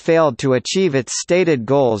also failed to achieve its stated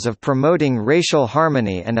goals of promoting racial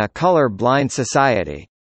harmony and a color-blind society."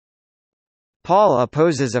 Paul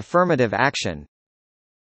opposes affirmative action.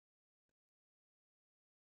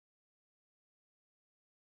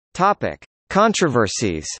 Topic: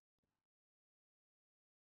 Controversies.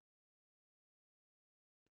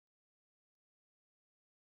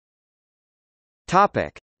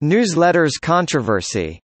 Topic: Newsletters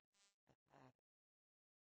controversy.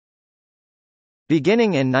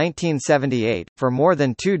 Beginning in 1978, for more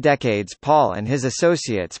than 2 decades Paul and his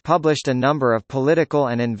associates published a number of political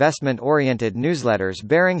and investment-oriented newsletters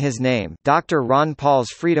bearing his name: Dr. Ron Paul's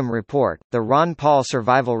Freedom Report, the Ron Paul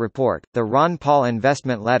Survival Report, the Ron Paul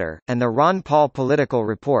Investment Letter, and the Ron Paul Political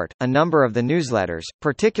Report. A number of the newsletters,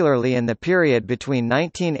 particularly in the period between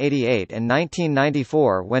 1988 and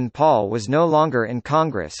 1994 when Paul was no longer in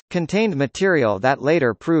Congress, contained material that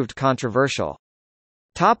later proved controversial.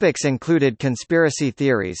 Topics included conspiracy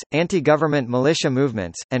theories, anti-government militia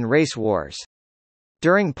movements, and race wars.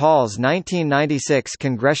 During Paul's 1996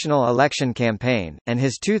 congressional election campaign, and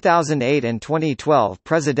his 2008 and 2012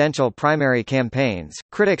 presidential primary campaigns,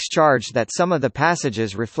 critics charged that some of the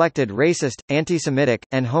passages reflected racist, anti-Semitic,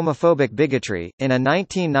 and homophobic bigotry. In a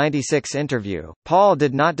 1996 interview, Paul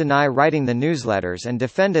did not deny writing the newsletters and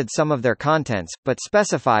defended some of their contents, but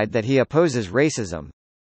specified that he opposes racism.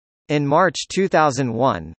 In March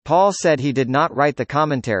 2001, Paul said he did not write the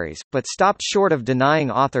commentaries, but stopped short of denying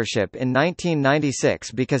authorship in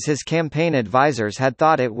 1996 because his campaign advisors had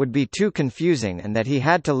thought it would be too confusing and that he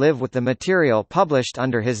had to live with the material published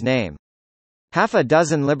under his name. Half a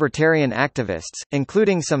dozen libertarian activists,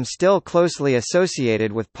 including some still closely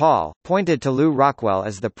associated with Paul, pointed to Lew Rockwell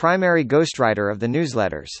as the primary ghostwriter of the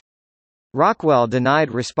newsletters. Rockwell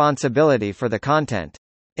denied responsibility for the content.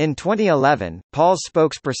 In 2011, Paul's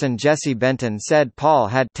spokesperson Jesse Benton said Paul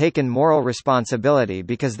had taken moral responsibility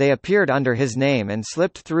because they appeared under his name and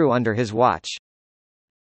slipped through under his watch.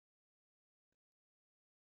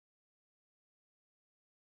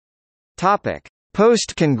 Topic: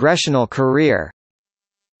 Post-congressional career.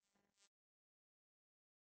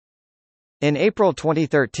 In April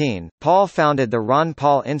 2013, Paul founded the Ron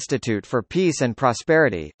Paul Institute for Peace and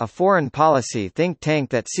Prosperity, a foreign policy think tank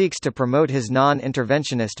that seeks to promote his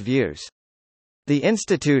non-interventionist views. The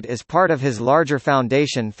institute is part of his larger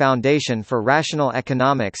foundation Foundation for Rational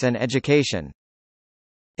Economics and Education.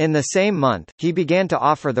 In the same month, he began to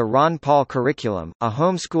offer the Ron Paul Curriculum, a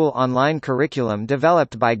homeschool online curriculum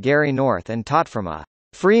developed by Gary North and taught from a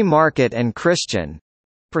free market and Christian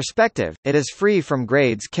perspective. It is free from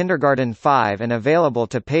grades kindergarten 5 and available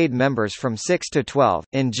to paid members from 6 to 12.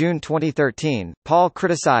 In June 2013, Paul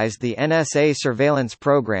criticized the NSA surveillance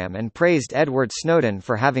program and praised Edward Snowden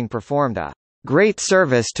for having performed a great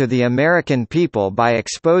service to the American people by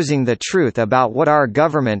exposing the truth about what our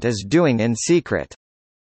government is doing in secret.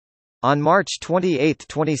 On March 28,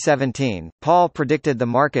 2017, Paul predicted the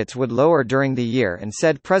markets would lower during the year and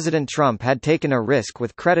said President Trump had taken a risk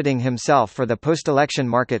with crediting himself for the post-election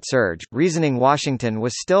market surge, reasoning Washington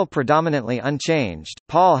was still predominantly unchanged.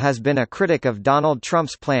 Paul has been a critic of Donald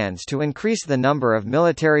Trump's plans to increase the number of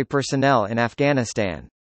military personnel in Afghanistan.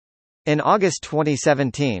 In August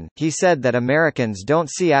 2017, he said that Americans don't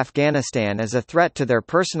see Afghanistan as a threat to their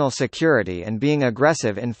personal security and being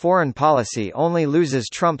aggressive in foreign policy only loses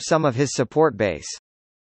Trump some of his support base.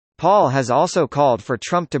 Paul has also called for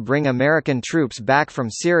Trump to bring American troops back from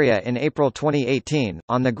Syria in April 2018,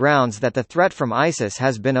 on the grounds that the threat from ISIS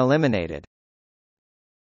has been eliminated.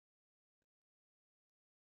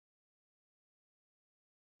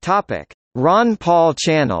 Topic: Ron Paul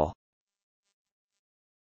Channel.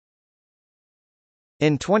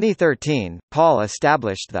 In 2013, Paul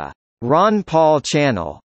established the Ron Paul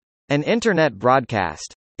Channel, an internet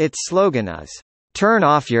broadcast. Its slogan is, "Turn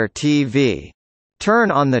off your TV. Turn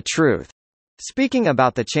on the truth." Speaking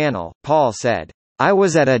about the channel, Paul said, "I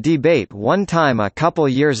was at a debate one time a couple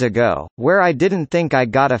years ago, where I didn't think I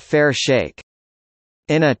got a fair shake.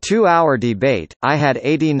 In a 2-hour debate, I had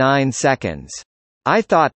 89 seconds. I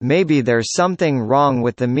thought, maybe there's something wrong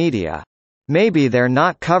with the media. Maybe they're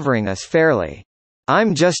not covering us fairly.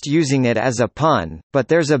 I'm just using it as a pun, but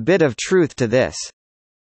there's a bit of truth to this.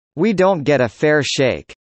 We don't get a fair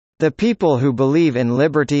shake. The people who believe in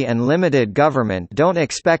liberty and limited government don't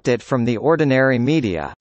expect it from the ordinary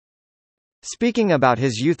media." Speaking about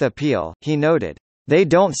his youth appeal, he noted, "They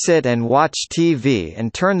don't sit and watch TV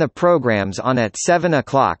and turn the programs on at 7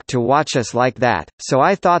 o'clock to watch us like that, so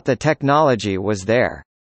I thought the technology was there.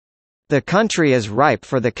 The country is ripe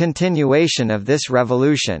for the continuation of this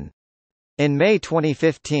revolution." In May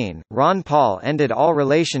 2015, Ron Paul ended all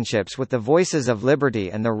relationships with the Voices of Liberty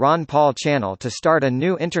and the Ron Paul Channel to start a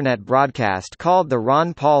new internet broadcast called the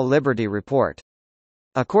Ron Paul Liberty Report.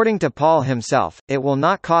 According to Paul himself, it will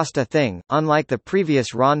not cost a thing, unlike the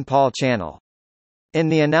previous Ron Paul Channel. In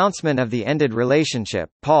the announcement of the ended relationship,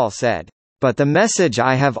 Paul said, "But the message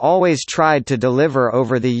I have always tried to deliver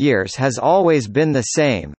over the years has always been the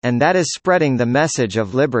same, and that is spreading the message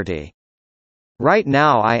of liberty. Right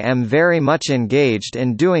now I am very much engaged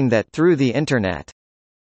in doing that through the Internet.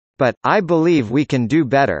 But, I believe we can do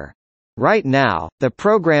better. Right now, the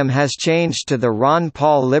program has changed to the Ron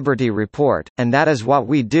Paul Liberty Report, and that is what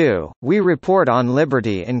we do. We report on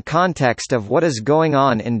liberty in context of what is going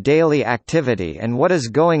on in daily activity and what is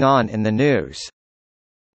going on in the news."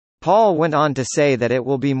 Paul went on to say that it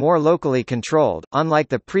will be more locally controlled, unlike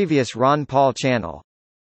the previous Ron Paul channel.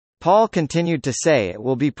 Paul continued to say it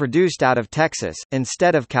will be produced out of Texas,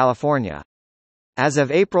 instead of California. As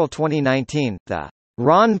of April 2019, the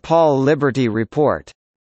Ron Paul Liberty Report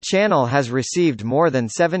channel has received more than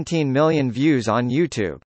 17 million views on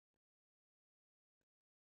YouTube.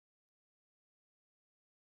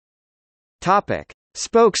 Topic: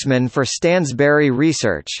 Spokesman for Stansberry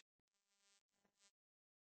Research.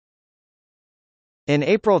 In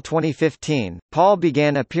April 2015, Paul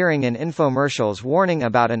began appearing in infomercials warning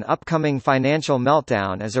about an upcoming financial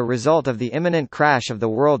meltdown as a result of the imminent crash of the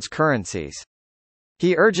world's currencies.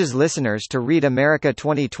 He urges listeners to read America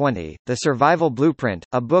 2020, The Survival Blueprint,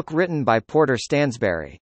 a book written by Porter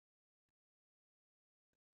Stansberry.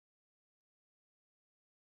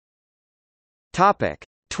 Topic: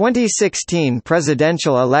 2016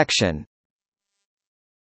 presidential election.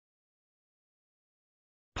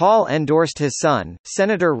 Paul endorsed his son,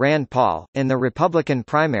 Senator Rand Paul, in the Republican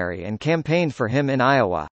primary and campaigned for him in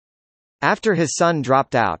Iowa. After his son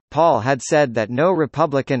dropped out, Paul had said that no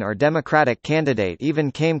Republican or Democratic candidate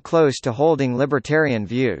even came close to holding libertarian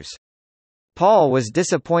views. Paul was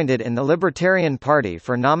disappointed in the Libertarian Party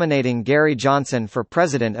for nominating Gary Johnson for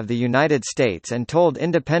President of the United States and told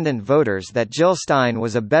independent voters that Jill Stein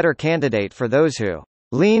was a better candidate for those who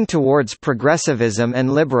lean towards progressivism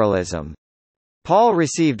and liberalism. Paul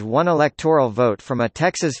received one electoral vote from a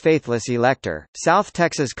Texas faithless elector, South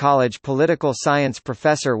Texas College political science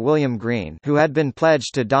professor William Green, who had been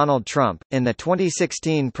pledged to Donald Trump, in the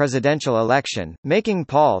 2016 presidential election, making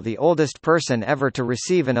Paul the oldest person ever to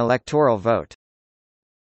receive an electoral vote.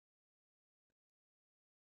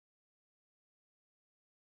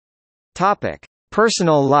 Topic: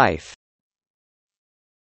 Personal life.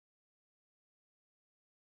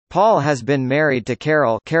 Paul has been married to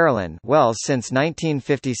Carolyn Wells since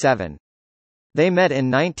 1957. They met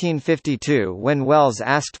in 1952 when Wells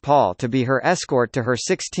asked Paul to be her escort to her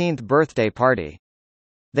 16th birthday party.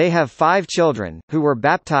 They have 5 children, who were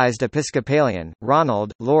baptized Episcopalian: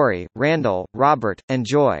 Ronald, Lori, Randall, Robert, and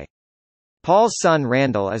Joy. Paul's son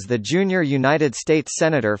Randall is the junior United States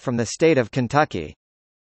Senator from the state of Kentucky.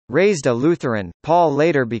 Raised a Lutheran, Paul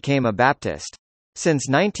later became a Baptist. Since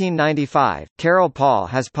 1995, Carol Paul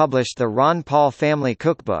has published the Ron Paul Family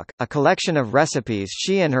Cookbook, a collection of recipes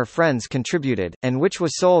she and her friends contributed, and which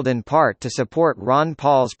was sold in part to support Ron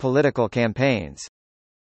Paul's political campaigns.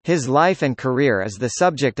 His life and career is the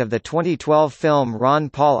subject of the 2012 film Ron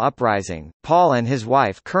Paul Uprising. Paul and his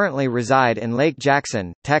wife currently reside in Lake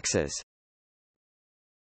Jackson, Texas.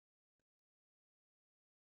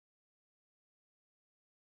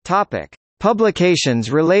 Topic: Publications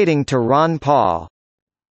relating to Ron Paul.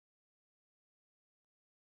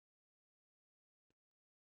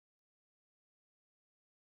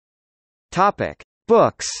 Topic: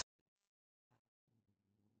 Books.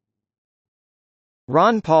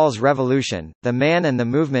 Ron Paul's Revolution: The Man and the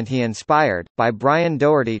Movement He Inspired, by Brian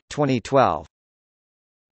Doherty, 2012.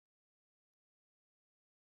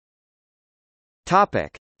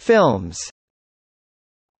 Topic: Films.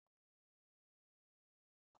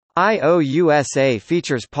 IOUSA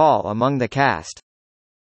features Paul among the cast.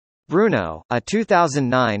 Bruno, a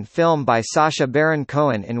 2009 film by Sacha Baron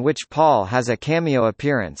Cohen in which Paul has a cameo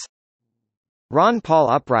appearance. Ron Paul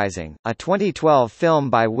Uprising, a 2012 film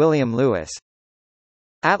by William Lewis.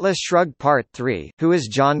 Atlas Shrugged Part 3, Who is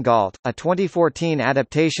John Galt, a 2014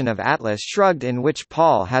 adaptation of Atlas Shrugged in which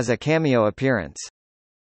Paul has a cameo appearance.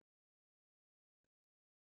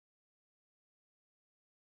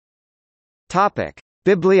 Topic: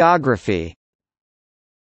 Bibliography.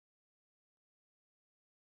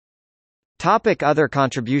 Topic: Other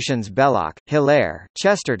contributions. Belloc, Hilaire,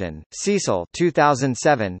 Chesterton, Cecil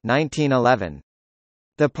 2007 1911.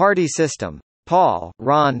 The Party System. Paul,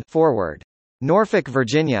 Ron Forward. Norfolk,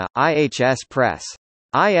 Virginia, IHS Press.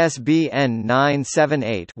 ISBN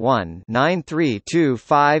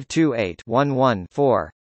 978-1-932528-11-4.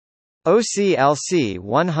 OCLC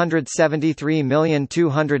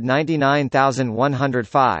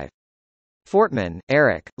 173299105. Fortman,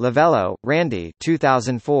 Eric, Lavello, Randy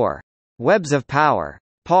 2004. Webs of Power.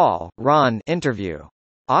 Paul, Ron interview.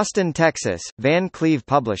 Austin, Texas, Van Cleve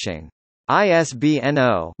Publishing. ISBN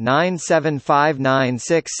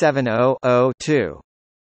 0-9759670-0-2.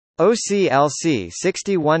 OCLC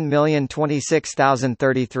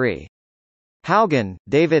 61026033. Haugen,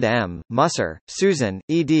 David M., Musser, Susan,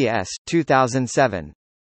 eds. 2007.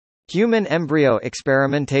 Human embryo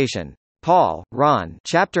experimentation. Paul, Ron.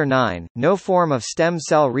 Chapter 9, No form of stem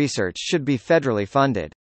cell research should be federally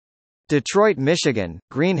funded. Detroit, Michigan,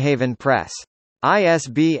 Greenhaven Press.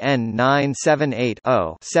 ISBN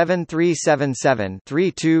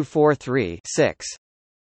 978-0-7377-3243-6.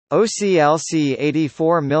 OCLC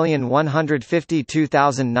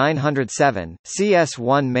 84152907,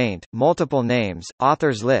 CS1 maint, multiple names,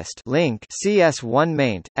 authors list link CS1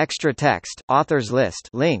 maint, extra text, authors list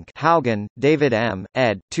link Haugen, David M.,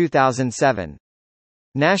 ed. 2007.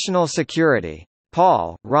 National Security.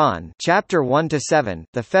 Paul, Ron. Chapter 1-7,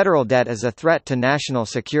 The Federal Debt is a Threat to National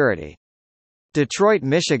Security. Detroit,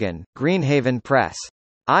 Michigan, Greenhaven Press.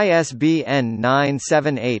 ISBN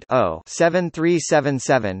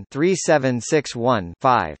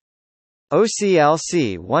 978-0-7377-3761-5.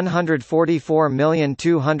 OCLC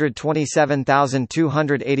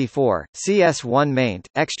 144227284, CS1 maint,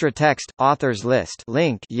 extra text, authors list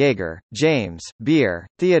link Yeager, James, Beer,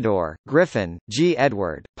 Theodore, Griffin, G.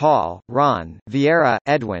 Edward, Paul, Ron, Vieira,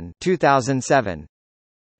 Edwin 2007.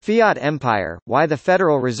 Fiat Empire, Why the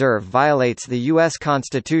Federal Reserve Violates the U.S.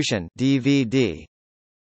 Constitution DVD.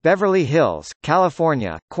 Beverly Hills,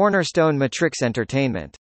 California, Cornerstone Matrix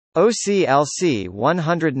Entertainment. OCLC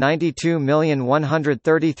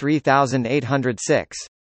 192133806.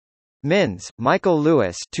 Mins, Michael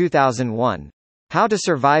Lewis 2001. How to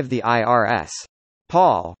Survive the IRS.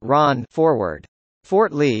 Paul, Ron. Forward.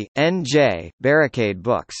 Fort Lee, N.J., Barricade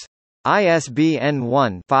Books. ISBN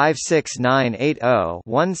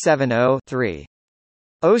 1-56980-170-3.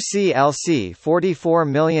 OCLC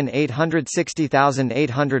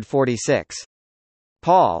 44860846.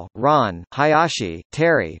 Paul, Ron, Hayashi,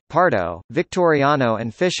 Terry, Pardo, Victoriano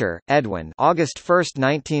and Fisher, Edwin August 1,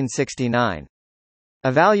 1969.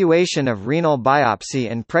 Evaluation of renal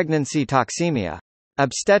biopsy and pregnancy toxemia.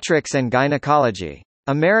 Obstetrics and Gynecology.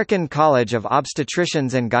 American College of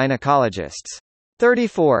Obstetricians and Gynecologists.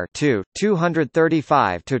 34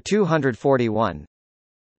 235–241.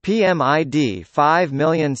 PMID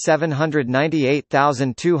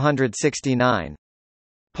 5798269.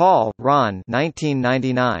 Paul, Ron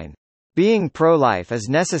 1999. Being Pro-Life is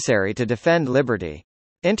Necessary to Defend Liberty.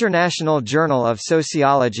 International Journal of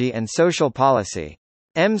Sociology and Social Policy.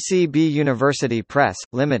 MCB University Press,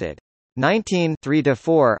 Limited. 19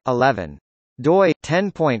 3–4, 11. doi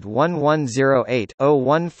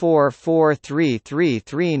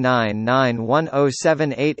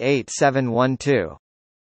 10.1108/01443339910788712.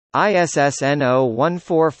 ISSN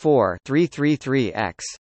 0144-333-X.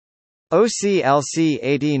 OCLC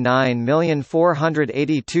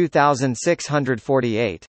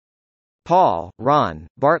 89482648. Paul, Ron,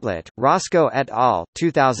 Bartlett, Roscoe et al.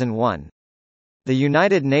 2001. The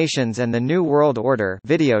United Nations and the New World Order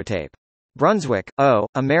videotape. Brunswick, O.,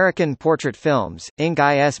 American Portrait Films, Inc.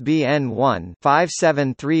 ISBN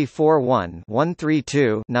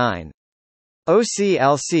 1-57341-132-9.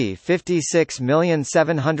 OCLC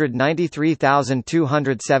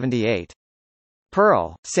 56793278.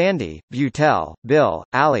 Pearl, Sandy, Butel, Bill,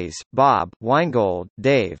 Allies, Bob, Weingold,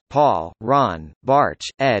 Dave, Paul, Ron,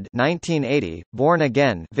 Barch, ed. 1980, Born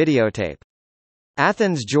Again videotape.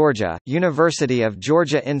 Athens, Georgia, University of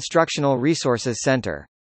Georgia Instructional Resources Center.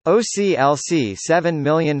 OCLC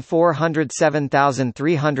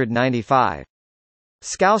 7407395.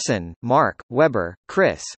 Skousen, Mark, Weber,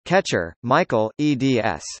 Chris, Ketcher, Michael,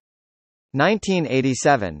 eds.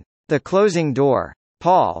 1987. The Closing Door.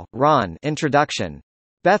 Paul, Ron. Introduction.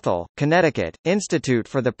 Bethel, Connecticut, Institute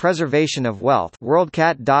for the Preservation of Wealth,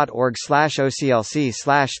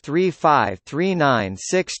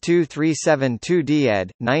 worldcat.org/OCLC/353962372D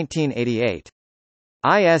ed. 1988.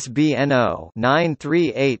 ISBN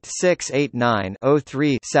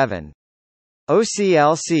 0-9386890-3-7.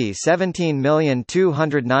 OCLC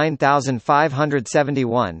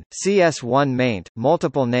 17209571, CS1 maint,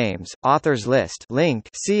 multiple names, authors list link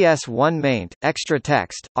CS1 maint, extra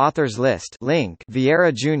text, authors list link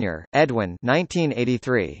Vieira Jr., Edwin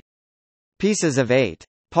 1983. Pieces of 8.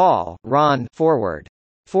 Paul, Ron. Forward.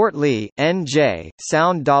 Fort Lee, N.J.,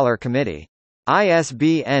 Sound Dollar Committee.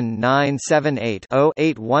 ISBN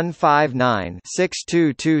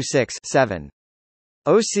 978-0-8159-6226-7.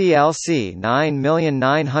 OCLC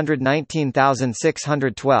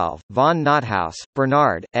 9919612, von Nothaus,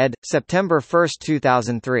 Bernard, ed., September 1,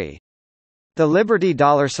 2003. The Liberty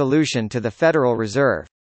Dollar Solution to the Federal Reserve.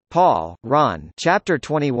 Paul, Ron. Chapter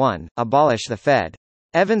 21, Abolish the Fed.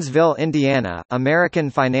 Evansville, Indiana, American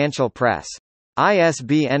Financial Press.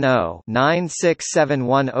 ISBN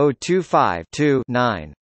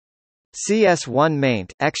 0-9671025-2-9. CS1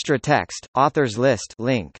 maint, extra text, authors list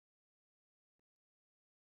link.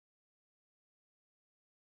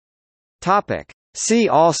 See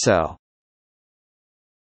also: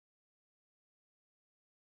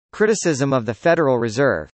 Criticism of the Federal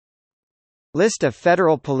Reserve, List of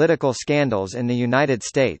federal political scandals in the United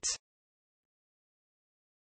States.